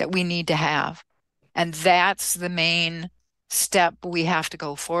that we need to have. And that's the main step we have to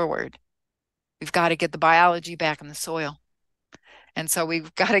go forward. We've got to get the biology back in the soil. And so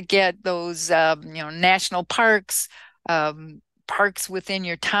we've got to get those, national parks, parks within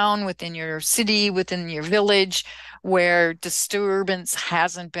your town, within your city, within your village, where disturbance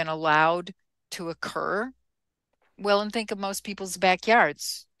hasn't been allowed to occur. well, and think of most people's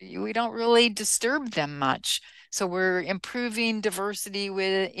backyards. We don't really disturb them much. So we're improving diversity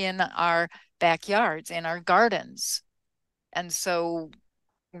within our backyards and our gardens. And so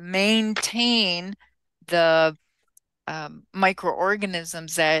maintain the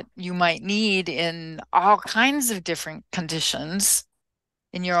microorganisms that you might need in all kinds of different conditions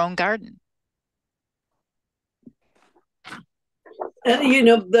in your own garden.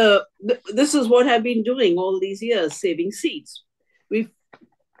 This is what I've been doing all these years, saving seeds.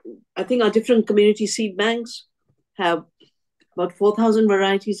 I think our different community seed banks have about 4,000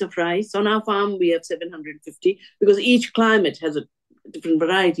 varieties of rice. On our farm, we have 750 because each climate has different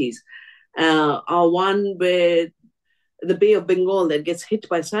varieties. Our one where the Bay of Bengal that gets hit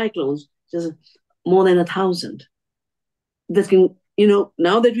by cyclones, just more than 1,000. That can,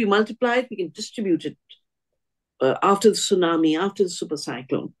 now that we multiply it, we can distribute it after the tsunami, after the super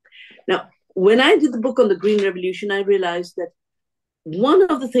cyclone. Now, when I did the book on the Green Revolution, I realized that one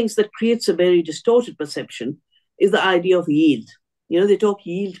of the things that creates a very distorted perception is the idea of yield. They talk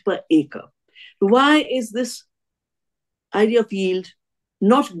yield per acre. Why is this idea of yield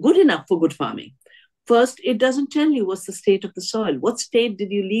not good enough for good farming? First, it doesn't tell you what's the state of the soil. What state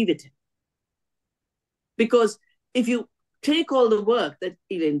did you leave it in? Because if you take all the work that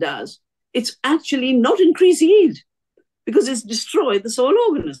Elaine does, it's actually not increased yield because it's destroyed the soil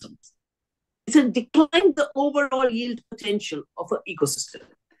organisms. It's a decline the overall yield potential of an ecosystem.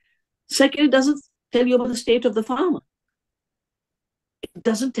 Second, it doesn't tell you about the state of the farmer. It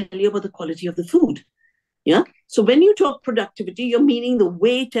doesn't tell you about the quality of the food. Yeah. So when you talk productivity, you're meaning the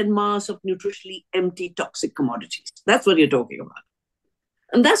weight and mass of nutritionally empty toxic commodities. That's what you're talking about.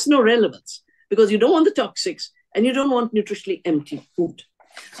 And that's no relevance because you don't want the toxics and you don't want nutritionally empty food.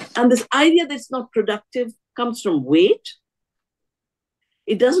 And this idea that it's not productive comes from weight.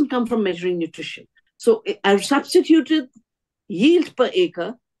 It doesn't come from measuring nutrition. So I've substituted yield per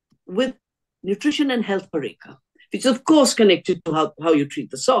acre with nutrition and health per acre, which is of course connected to how you treat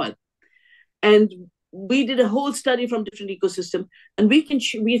the soil. And we did a whole study from different ecosystems, and we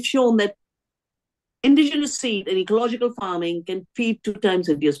have shown that indigenous seed and ecological farming can feed 2 times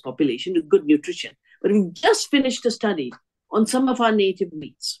India's population with good nutrition. But we've just finished a study on some of our native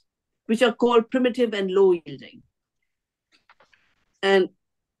wheats, which are called primitive and low yielding. And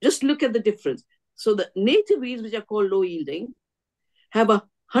just look at the difference. So the native wheats, which are called low yielding, have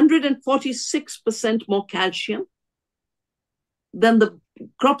 146% more calcium than the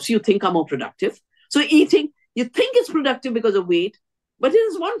crops you think are more productive. So eating, you think it's productive because of weight, but it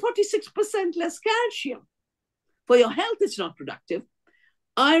is 146% less calcium. For your health, it's not productive.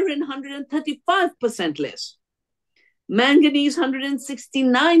 Iron, 135% less. Manganese,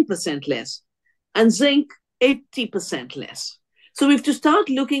 169% less. And zinc, 80% less. So we have to start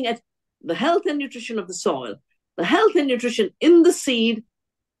looking at the health and nutrition of the soil, the health and nutrition in the seed,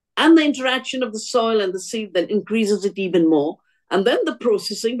 and the interaction of the soil and the seed that increases it even more. And then the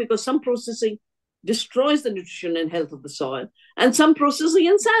processing, because some processing destroys the nutrition and health of the soil, and some processing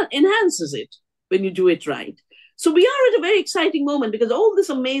enhances it when you do it right. So we are at a very exciting moment because all this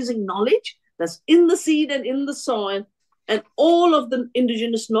amazing knowledge that's in the seed and in the soil, and all of the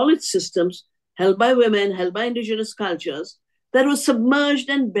indigenous knowledge systems held by women, held by indigenous cultures, that was submerged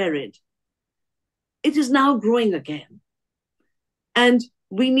and buried, it is now growing again. And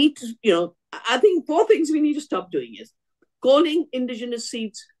we need to, I think 4 things we need to stop doing is calling indigenous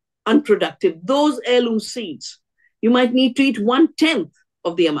seeds unproductive. Those heirloom seeds, you might need to eat 1/10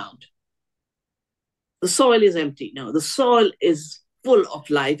 of the amount. The soil is empty now. The soil is full of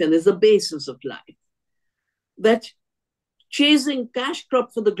life and is the basis of life. That chasing cash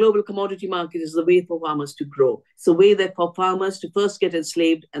crop for the global commodity market is the way for farmers to grow. It's the way that for farmers to first get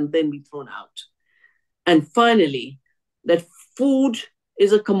enslaved and then be thrown out. And finally, that food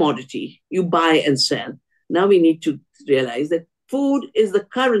is a commodity you buy and sell. Now we need to realize that food is the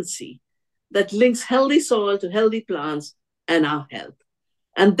currency that links healthy soil to healthy plants and our health.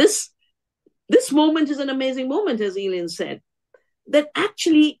 And this moment is an amazing moment, as Elaine said, that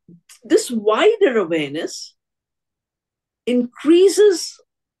actually this wider awareness increases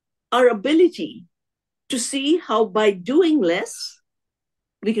our ability to see how by doing less,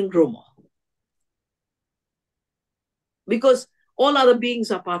 we can grow more. Because all other beings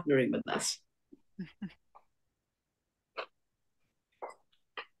are partnering with us.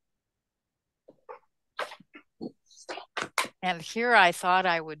 And here I thought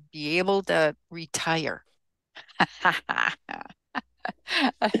I would be able to retire.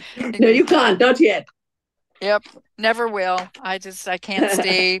 No, you can't, not yet. Yep, never will. I can't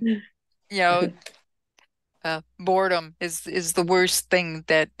stay, boredom is the worst thing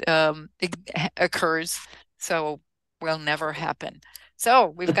that occurs. So will never happen.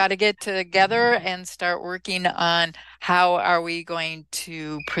 So we've got to get together and start working on how are we going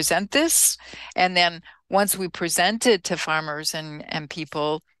to present this. And then once we present it to farmers and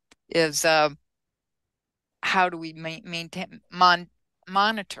people is how do we maintain,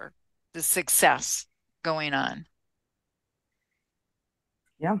 monitor the success going on?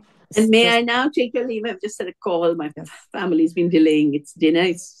 Yeah. And may I now take your leave? I've just had a call. My family's been delaying its dinner.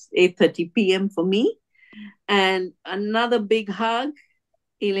 It's 8:30 p.m. for me. And another big hug,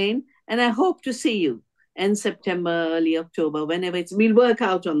 Elaine. And I hope to see you in September, early October, whenever it's. We'll work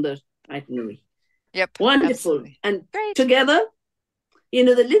out on the itinerary. Yep. Wonderful. Absolutely. And great. Together, the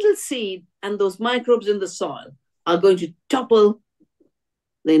little seed and those microbes in the soil are going to topple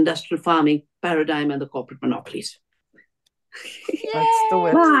the industrial farming paradigm and the corporate monopolies. Let's do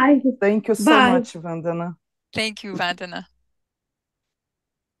it. Bye. Thank you so much, Vandana. Thank you, Vandana.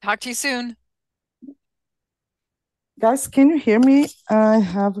 Talk to you soon. Guys, can you hear me? I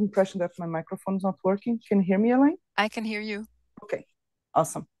have the impression that my microphone is not working. Can you hear me, Elaine? I can hear you. Okay,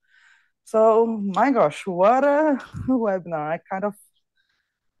 awesome. So, my gosh, what a webinar. I kind of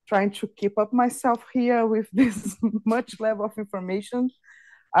trying to keep up myself here with this much level of information.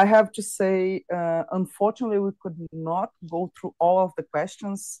 I have to say, unfortunately, we could not go through all of the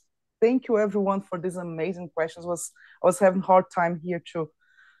questions. Thank you, everyone, for these amazing questions. I was having a hard time here to,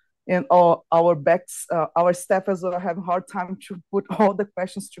 and all our staff as well are having a hard time to put all the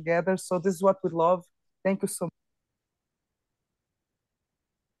questions together. So this is what we love. Thank you so much.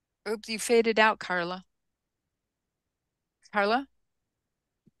 Oops, you faded out, Carla. Carla?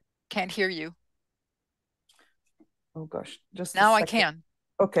 Can't hear you. Oh gosh, just now I can.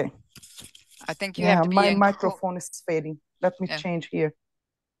 Okay. I think you have to be my microphone is fading. Let me change here.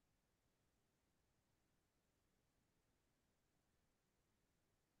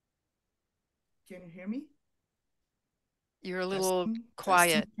 Can you hear me? You're a little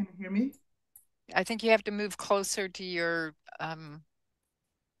quiet. Can you hear me? I think you have to move closer to your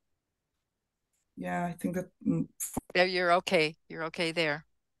yeah, I think that there you're okay. You're okay there.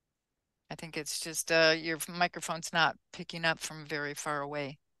 I think it's just your microphone's not picking up from very far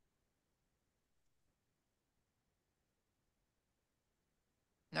away.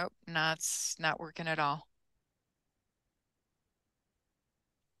 Nope, it's not working at all.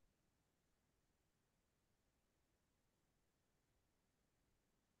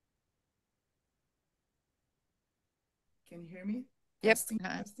 Can you hear me? Yep. Testing.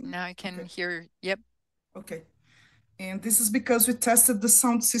 Now I can hear. Yep. Okay. And this is because we tested the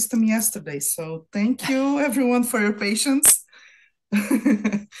sound system yesterday. So thank you, everyone, for your patience.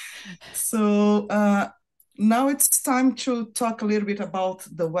 So now it's time to talk a little bit about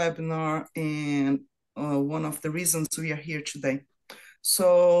the webinar and one of the reasons we are here today.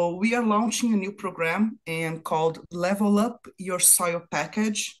 So we are launching a new program and called Level Up Your Soil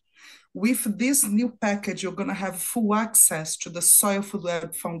Package. With this new package, you're going to have full access to the Soil Food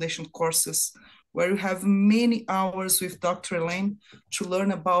Web Foundation courses, where you have many hours with Dr. Elaine to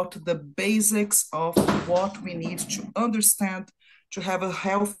learn about the basics of what we need to understand to have a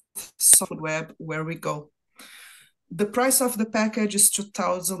healthy soil food web where we go. The price of the package is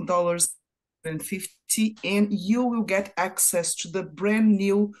 $2,000.50, and you will get access to the brand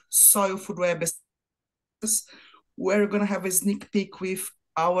new Soil Food Web, where you're going to have a sneak peek with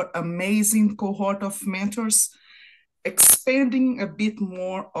our amazing cohort of mentors, expanding a bit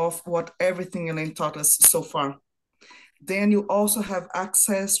more of what everything Elaine taught us so far. Then you also have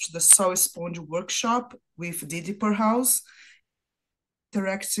access to the Soil Sponge workshop with Didi Perhouse,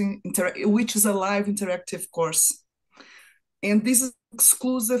 which is a live interactive course. And this is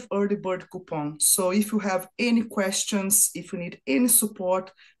exclusive early bird coupon. So if you have any questions, if you need any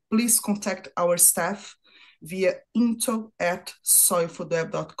support, please contact our staff via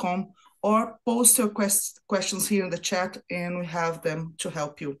info@soilfoodweb.com or post your questions here in the chat and we have them to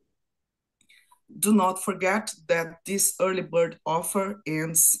help you. Do not forget that this early bird offer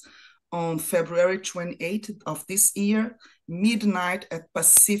ends on February 28th of this year, midnight at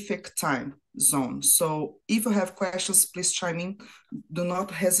Pacific time zone. So if you have questions, please chime in. Do not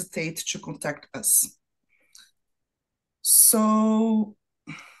hesitate to contact us. So,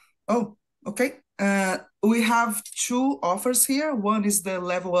 okay. We have two offers here. One is the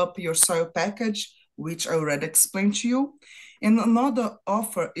Level Up Your Soil package, which I already explained to you. And another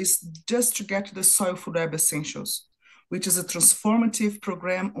offer is just to get the Soil Food Web Essentials, which is a transformative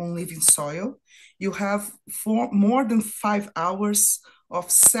program on living soil. You have more than 5 hours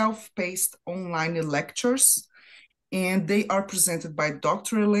of self-paced online lectures, and they are presented by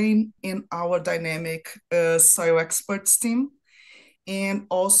Dr. Elaine and our dynamic soil experts team. And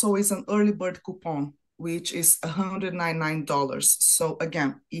also is an early bird coupon, which is $199. So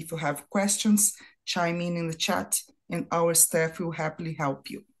again, if you have questions, chime in the chat and our staff will happily help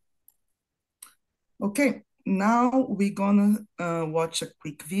you. Okay, now we're gonna watch a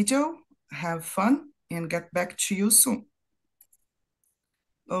quick video, have fun, and get back to you soon.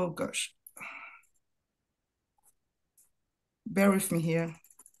 Oh gosh. Bear with me here.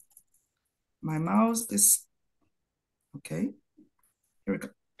 My mouse is, okay, here we go.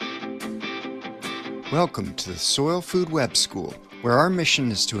 Welcome to the Soil Food Web School, where our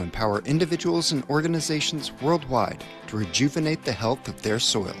mission is to empower individuals and organizations worldwide to rejuvenate the health of their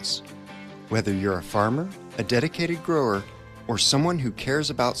soils. Whether you're a farmer, a dedicated grower, or someone who cares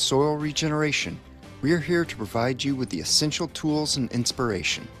about soil regeneration, we are here to provide you with the essential tools and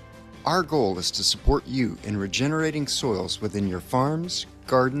inspiration. Our goal is to support you in regenerating soils within your farms,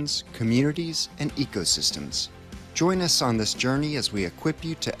 gardens, communities, and ecosystems. Join us on this journey as we equip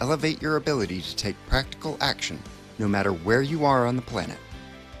you to elevate your ability to take practical action, no matter where you are on the planet.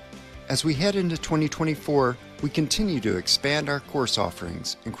 As we head into 2024, we continue to expand our course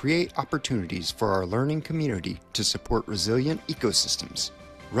offerings and create opportunities for our learning community to support resilient ecosystems.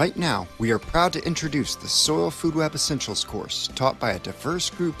 Right now, we are proud to introduce the Soil Food Web Essentials course taught by a diverse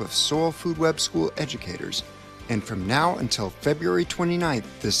group of Soil Food Web School educators. And from now until February 29th,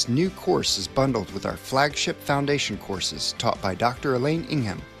 this new course is bundled with our flagship foundation courses taught by Dr. Elaine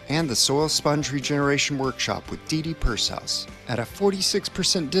Ingham and the Soil Sponge Regeneration Workshop with Dee Pursehouse at a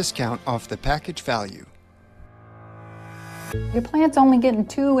 46% discount off the package value. Your plant's only getting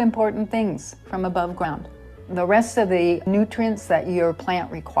two important things from above ground. The rest of the nutrients that your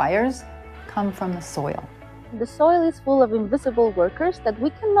plant requires come from the soil. The soil is full of invisible workers that we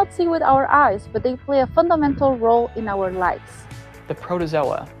cannot see with our eyes, but they play a fundamental role in our lives. The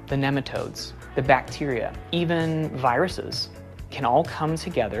protozoa, the nematodes, the bacteria, even viruses can all come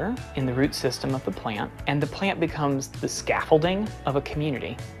together in the root system of the plant, and the plant becomes the scaffolding of a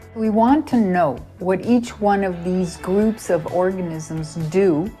community. We want to know what each one of these groups of organisms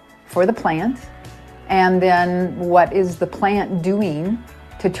do for the plant, and then what is the plant doing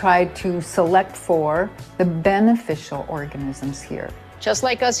to try to select for the beneficial organisms here. Just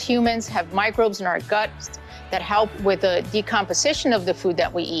like us humans have microbes in our guts that help with the decomposition of the food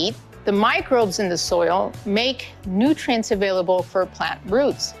that we eat, the microbes in the soil make nutrients available for plant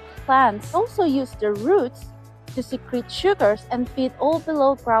roots. Plants also use their roots to secrete sugars and feed all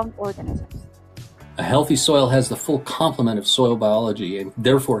below ground organisms. A healthy soil has the full complement of soil biology and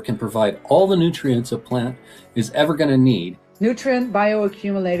therefore can provide all the nutrients a plant is ever going to need. Nutrient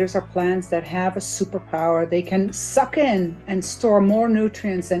bioaccumulators are plants that have a superpower. They can suck in and store more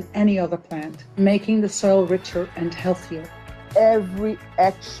nutrients than any other plant, making the soil richer and healthier. Every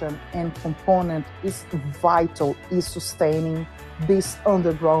action and component is vital in sustaining this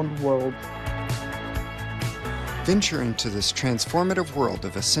underground world. Venture into this transformative world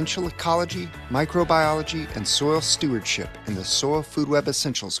of essential ecology, microbiology, and soil stewardship in the Soil Food Web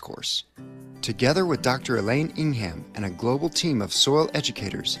Essentials course. Together with Dr. Elaine Ingham and a global team of soil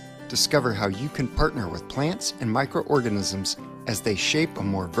educators, discover how you can partner with plants and microorganisms as they shape a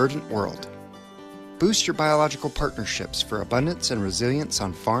more verdant world. Boost your biological partnerships for abundance and resilience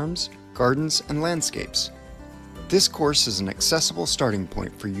on farms, gardens, and landscapes. This course is an accessible starting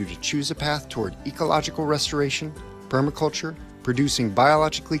point for you to choose a path toward ecological restoration, permaculture, producing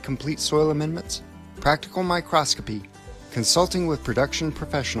biologically complete soil amendments, practical microscopy, consulting with production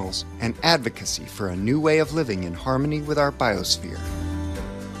professionals, and advocacy for a new way of living in harmony with our biosphere.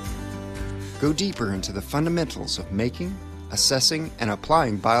 Go deeper into the fundamentals of making, assessing, and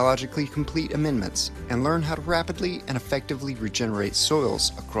applying biologically complete amendments, and learn how to rapidly and effectively regenerate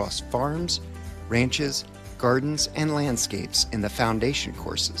soils across farms, ranches, gardens, and landscapes in the foundation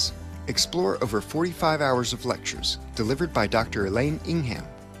courses. Explore over 45 hours of lectures delivered by Dr. Elaine Ingham,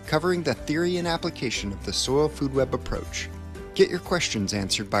 covering the theory and application of the Soil Food Web approach. Get your questions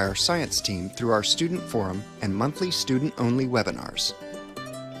answered by our science team through our student forum and monthly student-only webinars.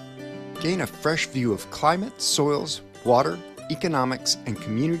 Gain a fresh view of climate, soils, water, economics, and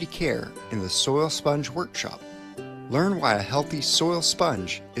community care in the Soil Sponge Workshop. Learn why a healthy soil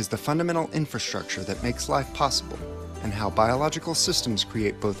sponge is the fundamental infrastructure that makes life possible, and how biological systems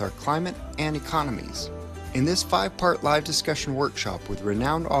create both our climate and economies. In this 5-part live discussion workshop with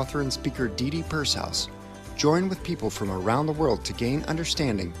renowned author and speaker Dee Pursehouse, join with people from around the world to gain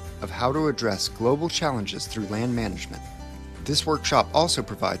understanding of how to address global challenges through land management. This workshop also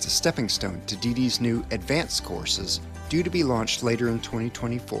provides a stepping stone to Dee's new advanced courses due to be launched later in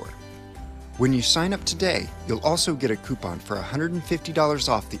 2024. When you sign up today, you'll also get a coupon for $150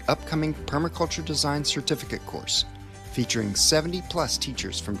 off the upcoming Permaculture Design Certificate course, featuring 70+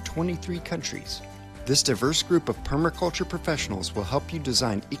 teachers from 23 countries. This diverse group of permaculture professionals will help you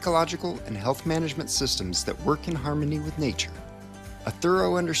design ecological and health management systems that work in harmony with nature. A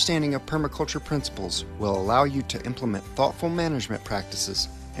thorough understanding of permaculture principles will allow you to implement thoughtful management practices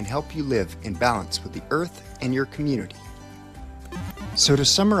and help you live in balance with the earth and your community. So to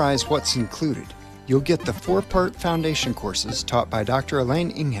summarize what's included, you'll get the 4-part foundation courses taught by Dr.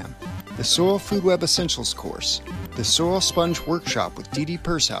 Elaine Ingham, the Soil Food Web Essentials course, the Soil Sponge Workshop with Dee Dee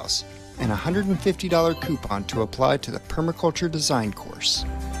Pershouse, and a $150 coupon to apply to the Permaculture Design course.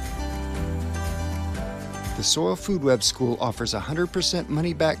 The Soil Food Web School offers a 100%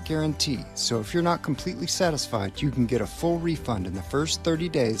 money-back guarantee, so if you're not completely satisfied, you can get a full refund in the first 30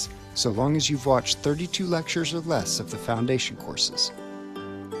 days, so long as you've watched 32 lectures or less of the foundation courses.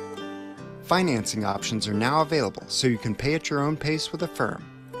 Financing options are now available, so you can pay at your own pace with a firm.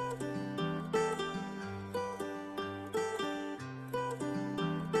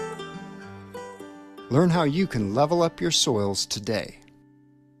 Learn how you can level up your soils today.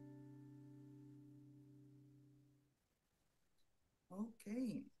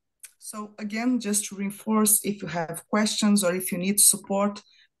 Okay, so again, just to reinforce, if you have questions or if you need support,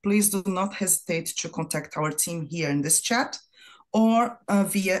 please do not hesitate to contact our team here in this chat or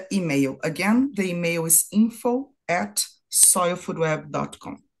via email. Again, the email is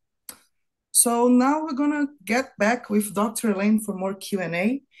info@soilfoodweb.com. So now we're gonna get back with Dr. Elaine for more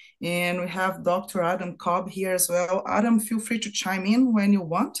Q&A. And we have Dr. Adam Cobb here as well. Adam, feel free to chime in when you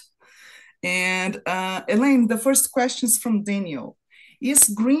want. And Elaine, the first question is from Daniel. Is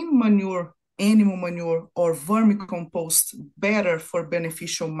green manure, animal manure, or vermicompost better for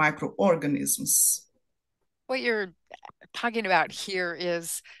beneficial microorganisms? What you're talking about here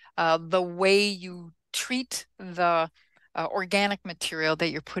is the way you treat the organic material that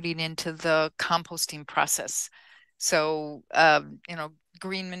you're putting into the composting process. So,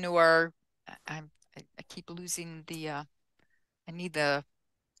 green manure, I keep losing the, I need the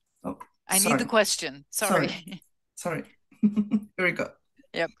question. Sorry. Sorry. Here we go.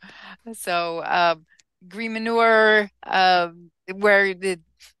 Yep. So, green manure, where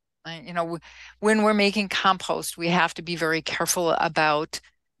when we're making compost, we have to be very careful about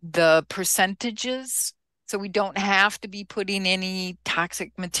the percentages. So we don't have to be putting any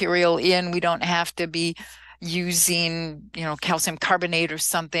toxic material in. We don't have to be using, calcium carbonate or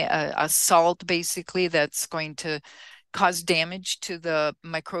something, a salt basically that's going to cause damage to the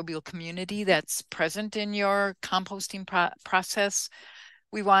microbial community that's present in your composting process.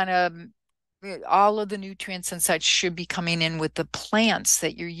 We want to, all of the nutrients and such should be coming in with the plants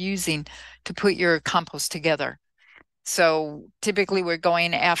that you're using to put your compost together. So typically we're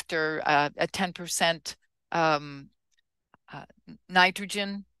going after a 10%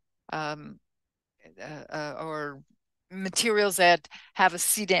 nitrogen or materials that have a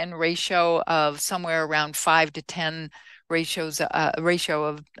C to N ratio of somewhere around 5 to 10 ratio of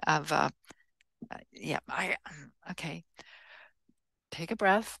okay. Take a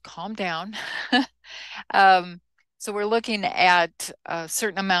breath, calm down. So we're looking at a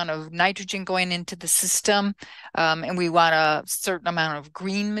certain amount of nitrogen going into the system, and we want a certain amount of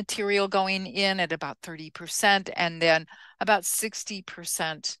green material going in at about 30%, and then about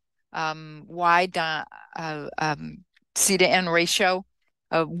 60% wide C to N ratio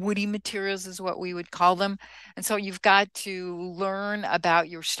of woody materials is what we would call them. And so you've got to learn about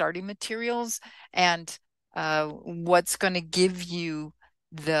your starting materials and what's going to give you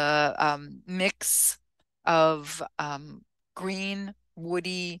the mix of green,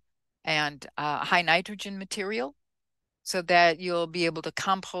 woody, and high nitrogen material, so that you'll be able to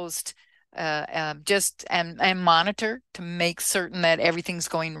compost and monitor to make certain that everything's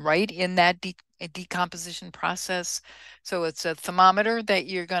going right in that decomposition process. So it's a thermometer that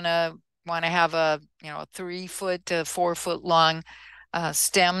you're going to want to have a 3-foot to 4-foot long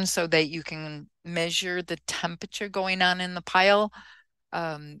stem, so that you can measure the temperature going on in the pile.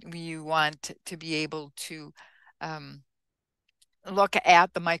 You want to be able to look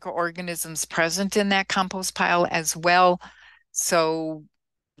at the microorganisms present in that compost pile as well. So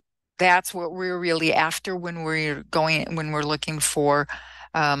that's what we're really after when we're looking for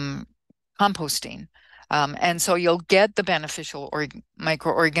composting. And so you'll get the beneficial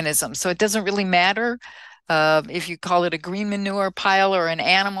microorganisms. So it doesn't really matter if you call it a green manure pile or an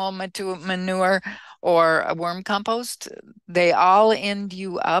animal manure or a worm compost. They all end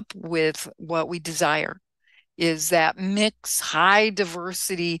you up with what we desire, is that mix, high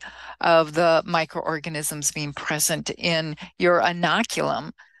diversity of the microorganisms being present in your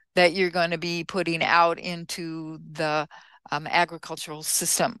inoculum that you're going to be putting out into the agricultural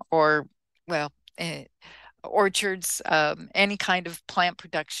system, or, orchards, any kind of plant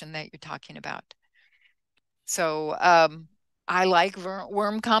production that you're talking about. So I like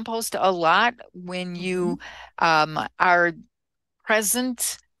worm compost a lot when you are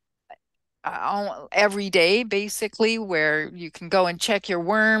present every day, basically, where you can go and check your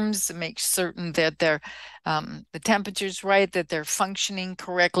worms and make certain that they're the temperature's right, that they're functioning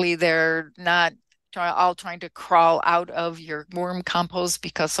correctly. They're not all trying to crawl out of your worm compost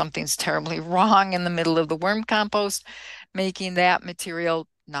because something's terribly wrong in the middle of the worm compost, making that material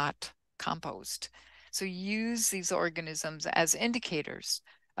not compost. So use these organisms as indicators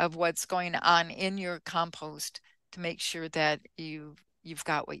of what's going on in your compost to make sure that you've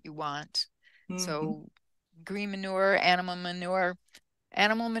got what you want. So green manure, animal manure.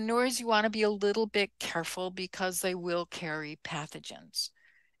 Animal manures, you want to be a little bit careful because they will carry pathogens.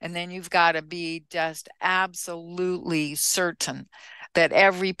 And then you've got to be just absolutely certain that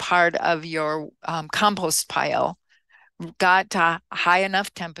every part of your compost pile got to high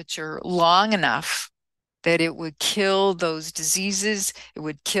enough temperature long enough that it would kill those diseases, it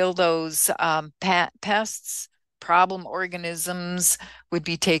would kill those pests, problem organisms would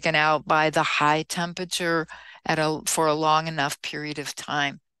be taken out by the high temperature for a long enough period of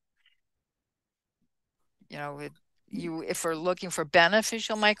time. You know, if we're looking for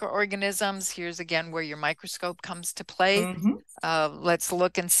beneficial microorganisms, here's again where your microscope comes to play. Let's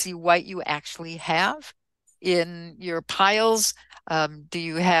look and see what you actually have in your piles. Do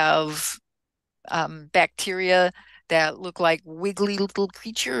you have bacteria that look like wiggly little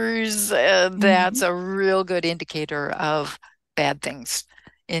creatures? That's a real good indicator of bad things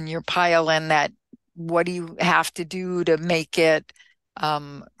in your pile, and that what do you have to do to make it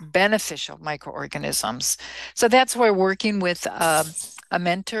beneficial microorganisms. So that's why working with a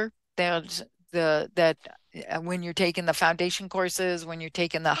mentor, that when you're taking the foundation courses, when you're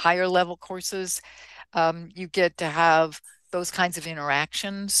taking the higher level courses, you get to have those kinds of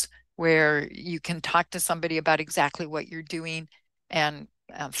interactions where you can talk to somebody about exactly what you're doing and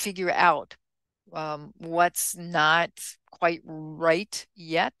figure out what's not quite right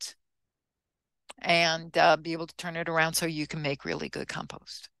yet, and be able to turn it around so you can make really good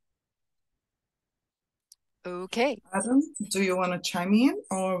compost. Okay. Adam, do you want to chime in,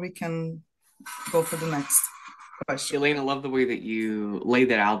 or we can go for the next question? Elaine, I love the way that you laid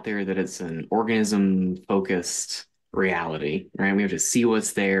that out there, that it's an organism-focused reality, right? We have to see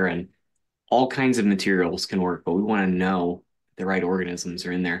what's there, and all kinds of materials can work, but we want to know the right organisms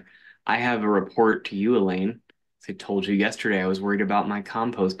are in there. I have a report to you, Elaine. As I told you yesterday, I was worried about my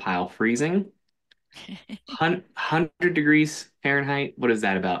compost pile freezing. 100 degrees Fahrenheit. What is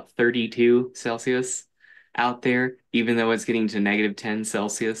that, about 32 Celsius out there, even though it's getting to -10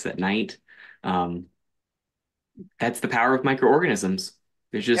 Celsius at night. That's the power of microorganisms.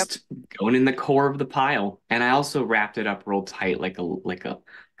 They're just going in the core of the pile. And I also wrapped it up real tight, like a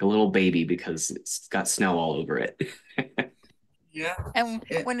little baby, because it's got snow all over it. Yeah. And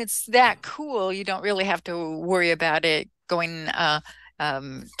when it's that cool, you don't really have to worry about it going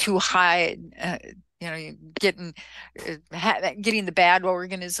too high, you know, getting the bad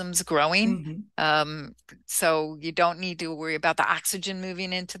organisms growing. So you don't need to worry about the oxygen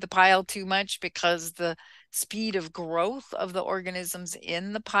moving into the pile too much, because the speed of growth of the organisms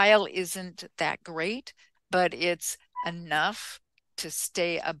in the pile isn't that great, but it's enough to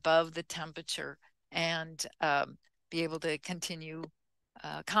stay above the temperature and be able to continue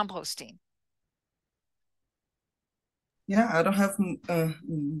composting. Yeah, I don't have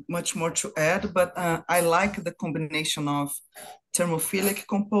much more to add, but I like the combination of thermophilic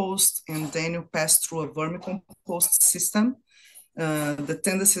compost, and Daniel passed through a vermicompost system. The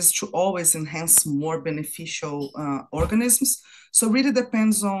tendency is to always enhance more beneficial organisms. So it really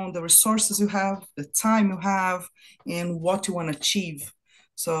depends on the resources you have, the time you have, and what you want to achieve.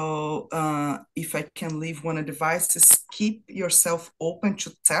 So if I can leave one advice, is keep yourself open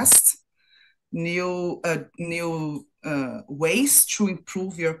to test new ways to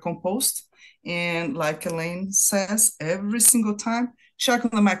improve your compost. And like Elaine says, every single time, check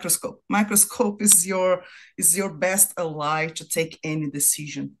on the microscope. Microscope is your best ally to take any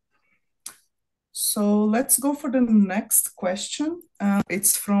decision. So let's go for the next question.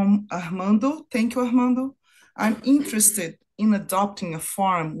 It's from Armando. Thank you, Armando. I'm interested in adopting a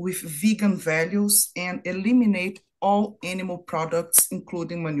farm with vegan values and eliminate all animal products,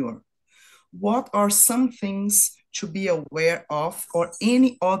 including manure. What are some things to be aware of, or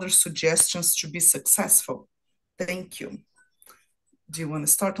any other suggestions to be successful? Thank you. Do you want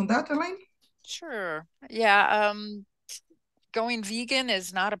to start on that, Elaine? Sure. Yeah. Going vegan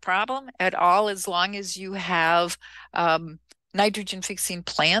is not a problem at all, as long as you have nitrogen fixing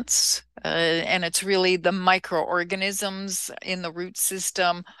plants, and it's really the microorganisms in the root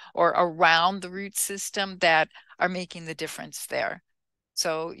system or around the root system that are making the difference there.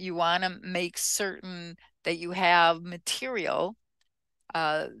 So you want to make certain that you have material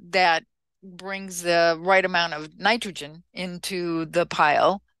that brings the right amount of nitrogen into the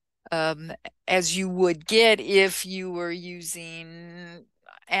pile, as you would get if you were using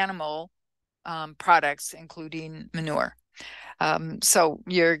animal products, including manure. So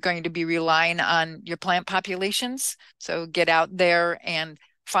you're going to be relying on your plant populations. So get out there and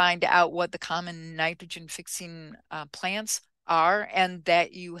find out what the common nitrogen fixing plants are, and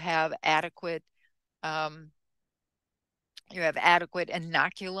that you have adequate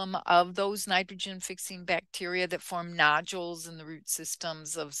inoculum of those nitrogen fixing bacteria that form nodules in the root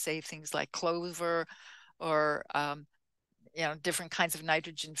systems of, say, things like clover or different kinds of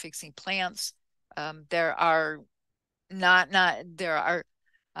nitrogen fixing plants. There are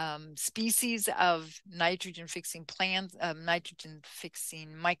species of nitrogen fixing plants, nitrogen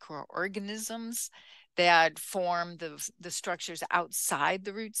fixing microorganisms that form the structures outside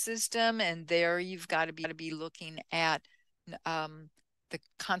the root system, and there you've got to be looking at the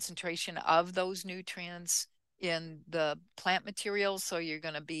concentration of those nutrients in the plant materials. So you're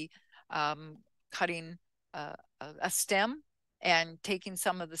going to be cutting a stem and taking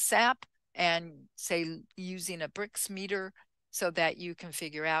some of the sap and, say, using a Brix meter so that you can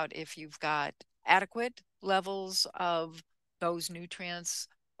figure out if you've got adequate levels of those nutrients,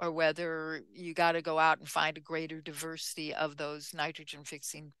 or whether you got to go out and find a greater diversity of those nitrogen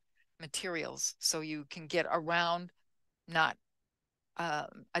fixing materials so you can get around not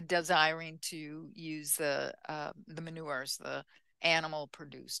desiring to use the manures, the animal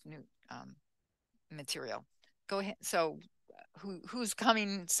produced material. Go ahead. So who's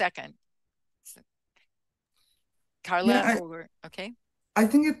coming second? Carla, Yeah, okay. I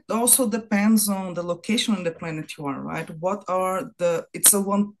think it also depends on the location on the planet you are, right? What are it's a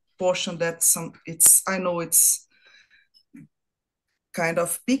one portion that I know it's kind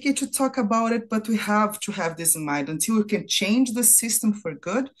of picky to talk about it, but we have to have this in mind. Until we can change the system for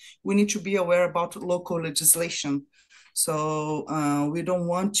good, we need to be aware about local legislation. So we don't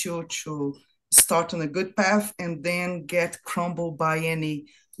want you to start on a good path and then get crumbled by any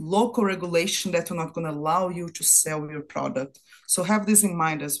local regulation that are not going to allow you to sell your product. So have this in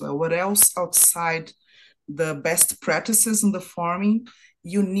mind as well. What else outside the best practices in the farming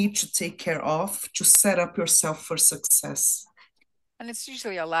you need to take care of to set up yourself for success? And it's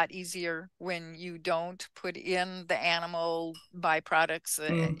usually a lot easier when you don't put in the animal byproducts.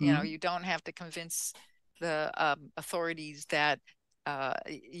 You don't have to convince the authorities that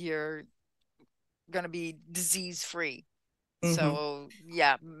you're going to be disease-free. So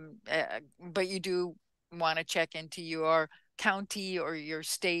yeah, but you do want to check into your county or your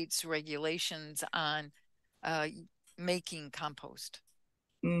state's regulations on making compost.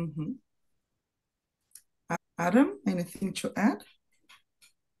 Adam, anything to add?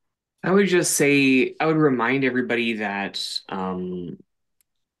 I would just say, I would remind everybody that you want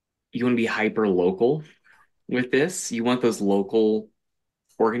to be hyper local with this. You want those local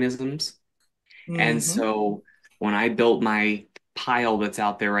organisms. And so when I built my pile that's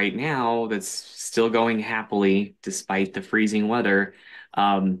out there right now, that's still going happily despite the freezing weather,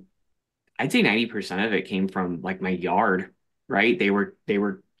 I'd say 90% of it came from like my yard, right? They were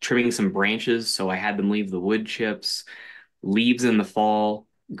trimming some branches, so I had them leave the wood chips, leaves in the fall,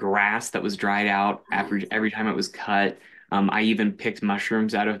 grass that was dried out after every time it was cut. I even picked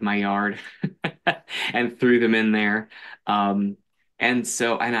mushrooms out of my yard and threw them in there. And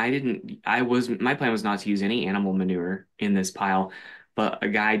my plan was not to use any animal manure in this pile, but a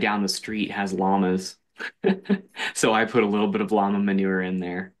guy down the street has llamas. So I put a little bit of llama manure in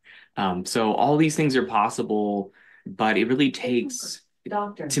there. So all these things are possible, but it really takes,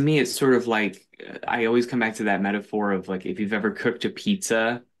 to me, it's sort of like, I always come back to that metaphor of like, if you've ever cooked a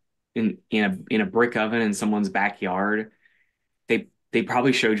pizza in a brick oven in someone's backyard, they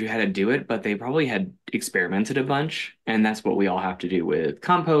probably showed you how to do it, but they probably had experimented a bunch. And that's what we all have to do with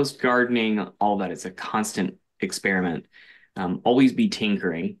compost, gardening, all that. It's a constant experiment. Always be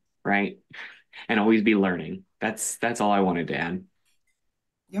tinkering, right? And always be learning. That's all I wanted to add.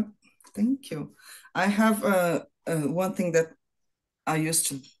 Yep, thank you. I have one thing that I used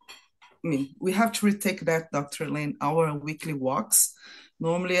to, we have to retake that, Dr. Elaine, our weekly walks.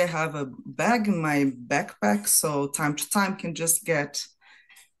 Normally I have a bag in my backpack, so time to time can just get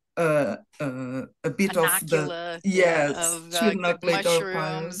a bit of the,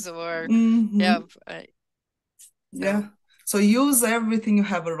 mushrooms or yeah. So use everything you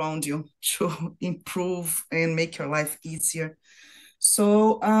have around you to improve and make your life easier.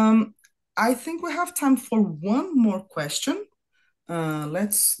 So I think we have time for one more question.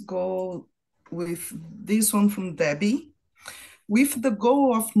 Let's go with this one from Debbie. With the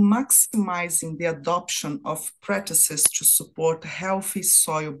goal of maximizing the adoption of practices to support healthy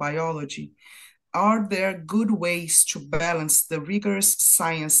soil biology, are there good ways to balance the rigorous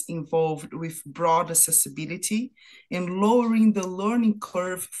science involved with broad accessibility and lowering the learning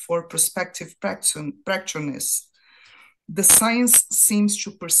curve for prospective practitioners? The science seems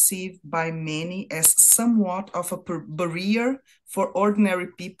to perceive by many as somewhat of a barrier for ordinary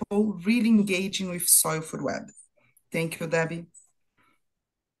people really engaging with soil food web. Thank you, Debbie.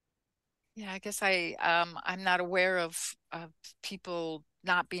 Yeah, I guess I'm not aware of people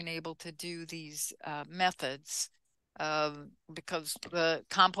not being able to do these methods because the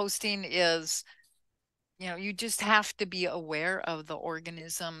composting is, you just have to be aware of the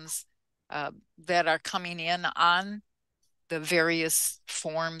organisms that are coming in on the various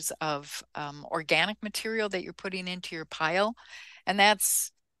forms of organic material that you're putting into your pile. And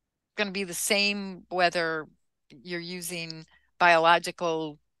that's going to be the same whether you're using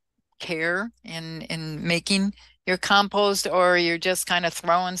biological care in making your compost or you're just kind of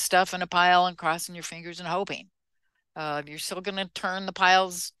throwing stuff in a pile and crossing your fingers and hoping. You're still going to turn the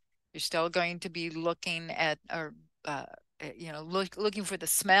piles. You're still going to be looking at looking for the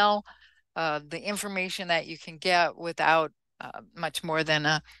smell, the information that you can get without much more than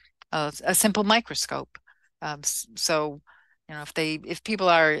a simple microscope. So, if people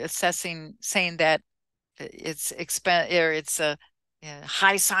are saying that it's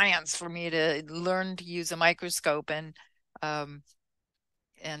high science for me to learn to use a microscope and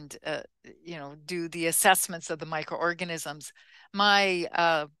do the assessments of the microorganisms.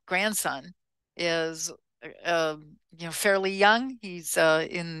 My grandson is fairly young. He's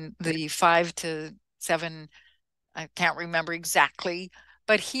in the 5 to 7, I can't remember exactly,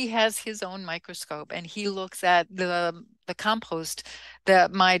 but he has his own microscope and he looks at the compost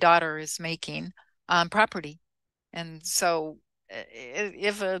that my daughter is making on property. And so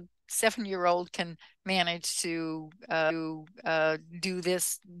if a 7-year-old can manage to do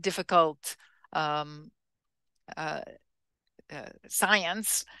this difficult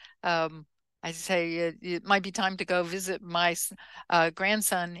science, I say it might be time to go visit my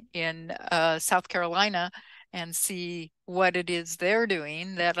grandson in South Carolina and see what it is they're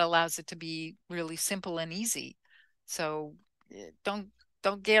doing that allows it to be really simple and easy. So don't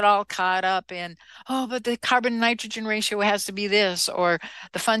get all caught up in, but the carbon nitrogen ratio has to be this, or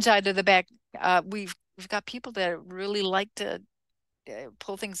the fungi to the back. We've got people that really like to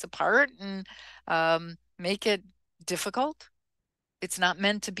pull things apart and make it difficult. It's not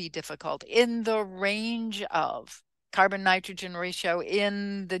meant to be difficult. In the range of carbon nitrogen ratio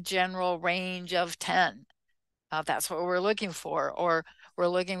in the general range of 10. That's what we're looking for. Or we're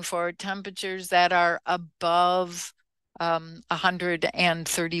looking for temperatures that are above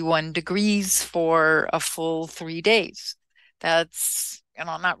 131 degrees for a full 3 days. That's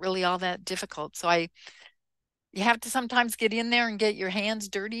not really all that difficult. So you have to sometimes get in there and get your hands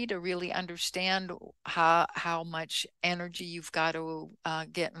dirty to really understand how much energy you've got to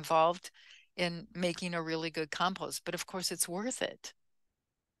get involved in making a really good compost. But of course, it's worth it.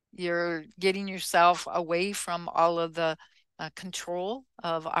 You're getting yourself away from all of the control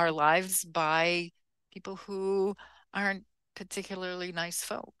of our lives by people who aren't particularly nice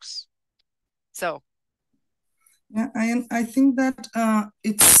folks. So yeah, I think that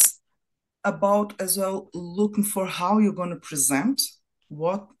it's about as well looking for how you're going to present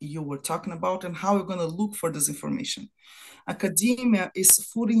what you were talking about and how you're going to look for this information. Academia is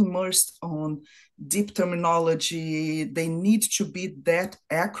fully immersed on deep terminology. They need to be that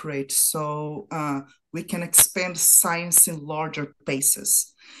accurate so we can expand science in larger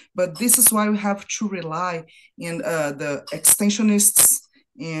paces. But this is why we have to rely on the extensionists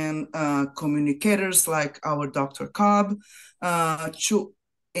and communicators like our Dr. Cobb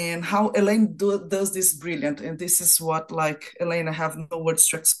and how Elaine does this brilliant. And this is what, like, Elaine, I have no words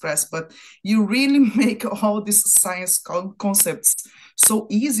to express, but you really make all these science concepts so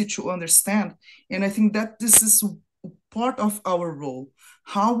easy to understand. And I think that this is part of our role,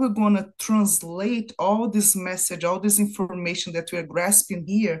 how we're going to translate all this message, all this information that we're grasping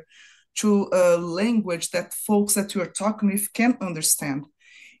here to a language that folks that you're talking with can understand.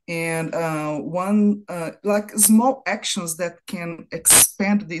 And like small actions that can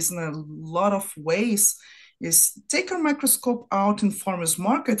expand this in a lot of ways is take a microscope out in farmers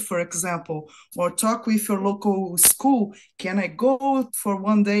market, for example, or talk with your local school. Can I go for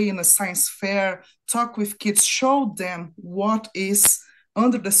one day in a science fair, talk with kids, show them what is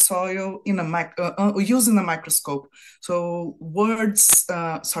under the soil in using a microscope. So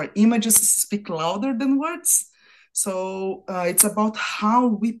images speak louder than words. So it's about how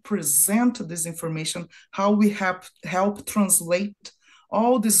we present this information, how we help translate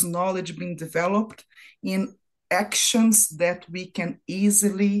all this knowledge being developed in actions that we can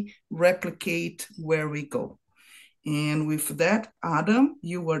easily replicate where we go. And with that, Adam,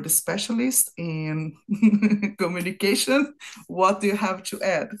 you were the specialist in communication. What do you have to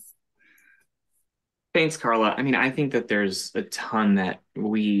add? Thanks, Carla. I mean, I think that there's a ton that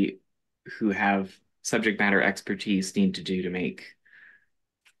we who have subject matter expertise need to do to make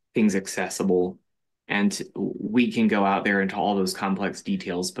things accessible. And we can go out there into all those complex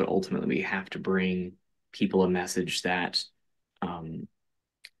details, but ultimately we have to bring people a message that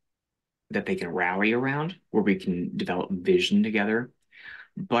that they can rally around, where we can develop vision together.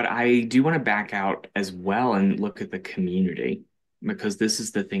 But I do want to back out as well and look at the community, because this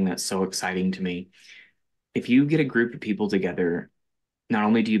is the thing that's so exciting to me. If you get a group of people together, not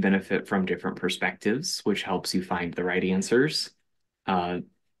only do you benefit from different perspectives, which helps you find the right answers for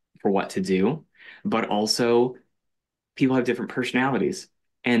what to do, but also people have different personalities.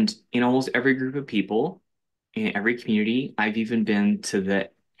 And in almost every group of people, in every community, I've even been to the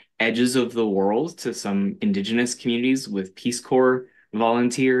edges of the world, to some indigenous communities with Peace Corps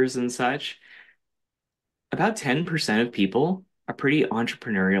volunteers and such. About 10% of people are pretty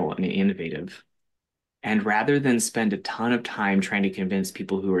entrepreneurial and innovative. And rather than spend a ton of time trying to convince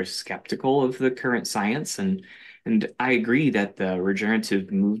people who are skeptical of the current science, and I agree that the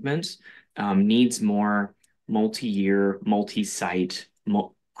regenerative movement needs more multi-year, multi-site,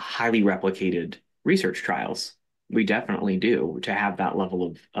 highly replicated research trials. We definitely do, to have that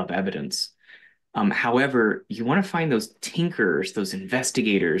level of evidence. However, you want to find those tinkers, those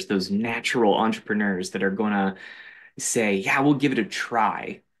investigators, those natural entrepreneurs that are going to say, yeah, we'll give it a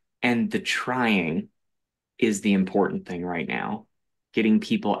try. And the trying is the important thing right now. Getting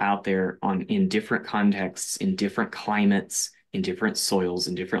people out there in different contexts, in different climates, in different soils,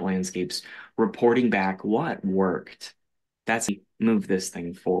 in different landscapes, reporting back what worked. That's move this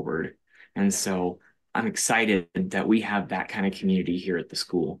thing forward. And so I'm excited that we have that kind of community here at the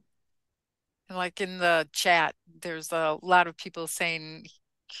school. Like in the chat, there's a lot of people saying,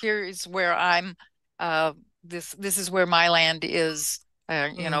 here is where I'm, this is where my land is.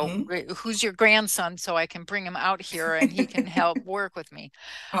 You know, who's your grandson, so I can bring him out here and he can help work with me.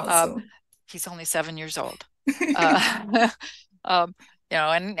 Awesome. He's only 7 years old. You know,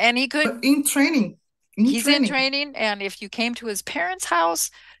 and he could in training. He's in training, and if you came to his parents'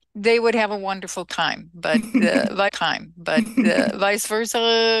 house, they would have a wonderful time, but vice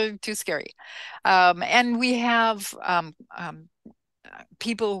versa, too scary. And we have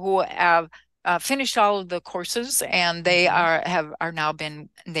people who have finished all of the courses, and they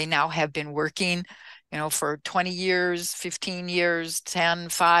now have been working, you know, for 20 years, 15 years, 10,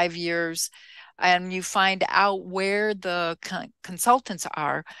 5 years. And you find out where the consultants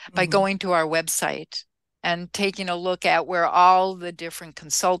are by going to our website and taking a look at where all the different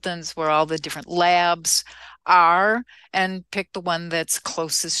consultants, where all the different labs are, and pick the one that's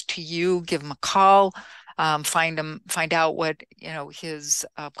closest to you. Give them a call, find out what, you know, his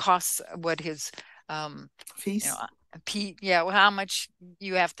costs, what his fees. You know, how much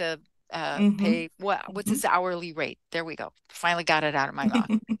you have to pay. What's his hourly rate? There we go. Finally got it out of my mouth.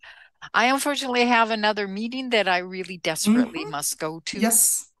 I unfortunately have another meeting that I really desperately must go to.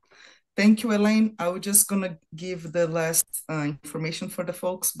 Yes. Thank you, Elaine. I was just going to give the last information for the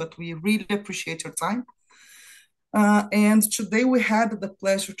folks, but we really appreciate your time. And today we had the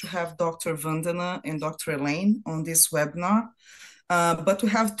pleasure to have Dr. Vandana and Dr. Elaine on this webinar. But we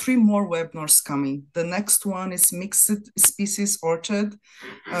have 3 more webinars coming. The next one is Mixed Species Orchard,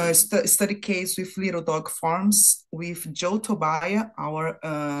 study case with Little Dog Farms with Joe Tobaya, our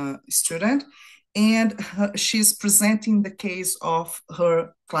student, and she's presenting the case of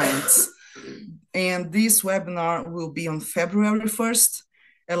her clients. And this webinar will be on February 1st,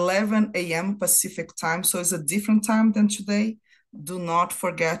 11 a.m. Pacific time, so it's a different time than today. Do not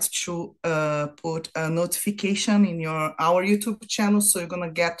forget to put a notification in our YouTube channel, so you're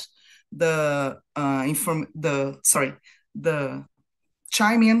gonna get the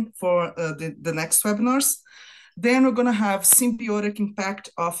chime in for the next webinars. Then we're gonna have symbiotic impact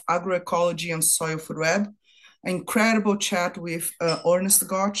of agroecology and soil food web, incredible chat with Ernest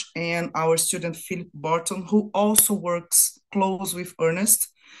Gotch and our student Philip Barton, who also works close with Ernest.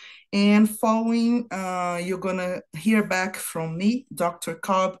 And following, you're gonna hear back from me, Dr.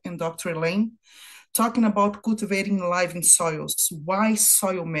 Cobb and Dr. Elaine, talking about cultivating living soils, why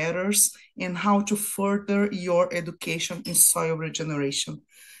soil matters, and how to further your education in soil regeneration.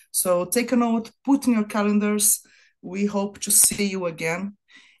 So take a note, put in your calendars. We hope to see you again.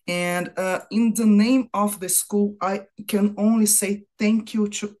 And in the name of the school, I can only say thank you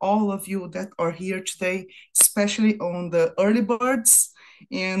to all of you that are here today, especially on the early birds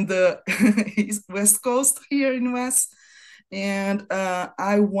in the West Coast here in West. And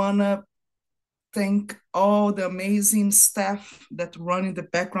I want to thank all the amazing staff that run in the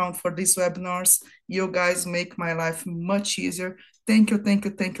background for these webinars. You guys make my life much easier. Thank you, thank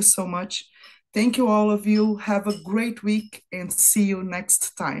you, thank you so much. Thank you, all of you. Have a great week and see you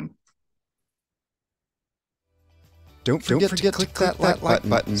next time. Don't forget to click that like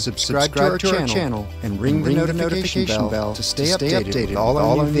button, subscribe to our channel, and ring the notification bell to stay updated with all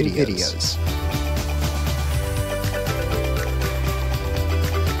our new videos.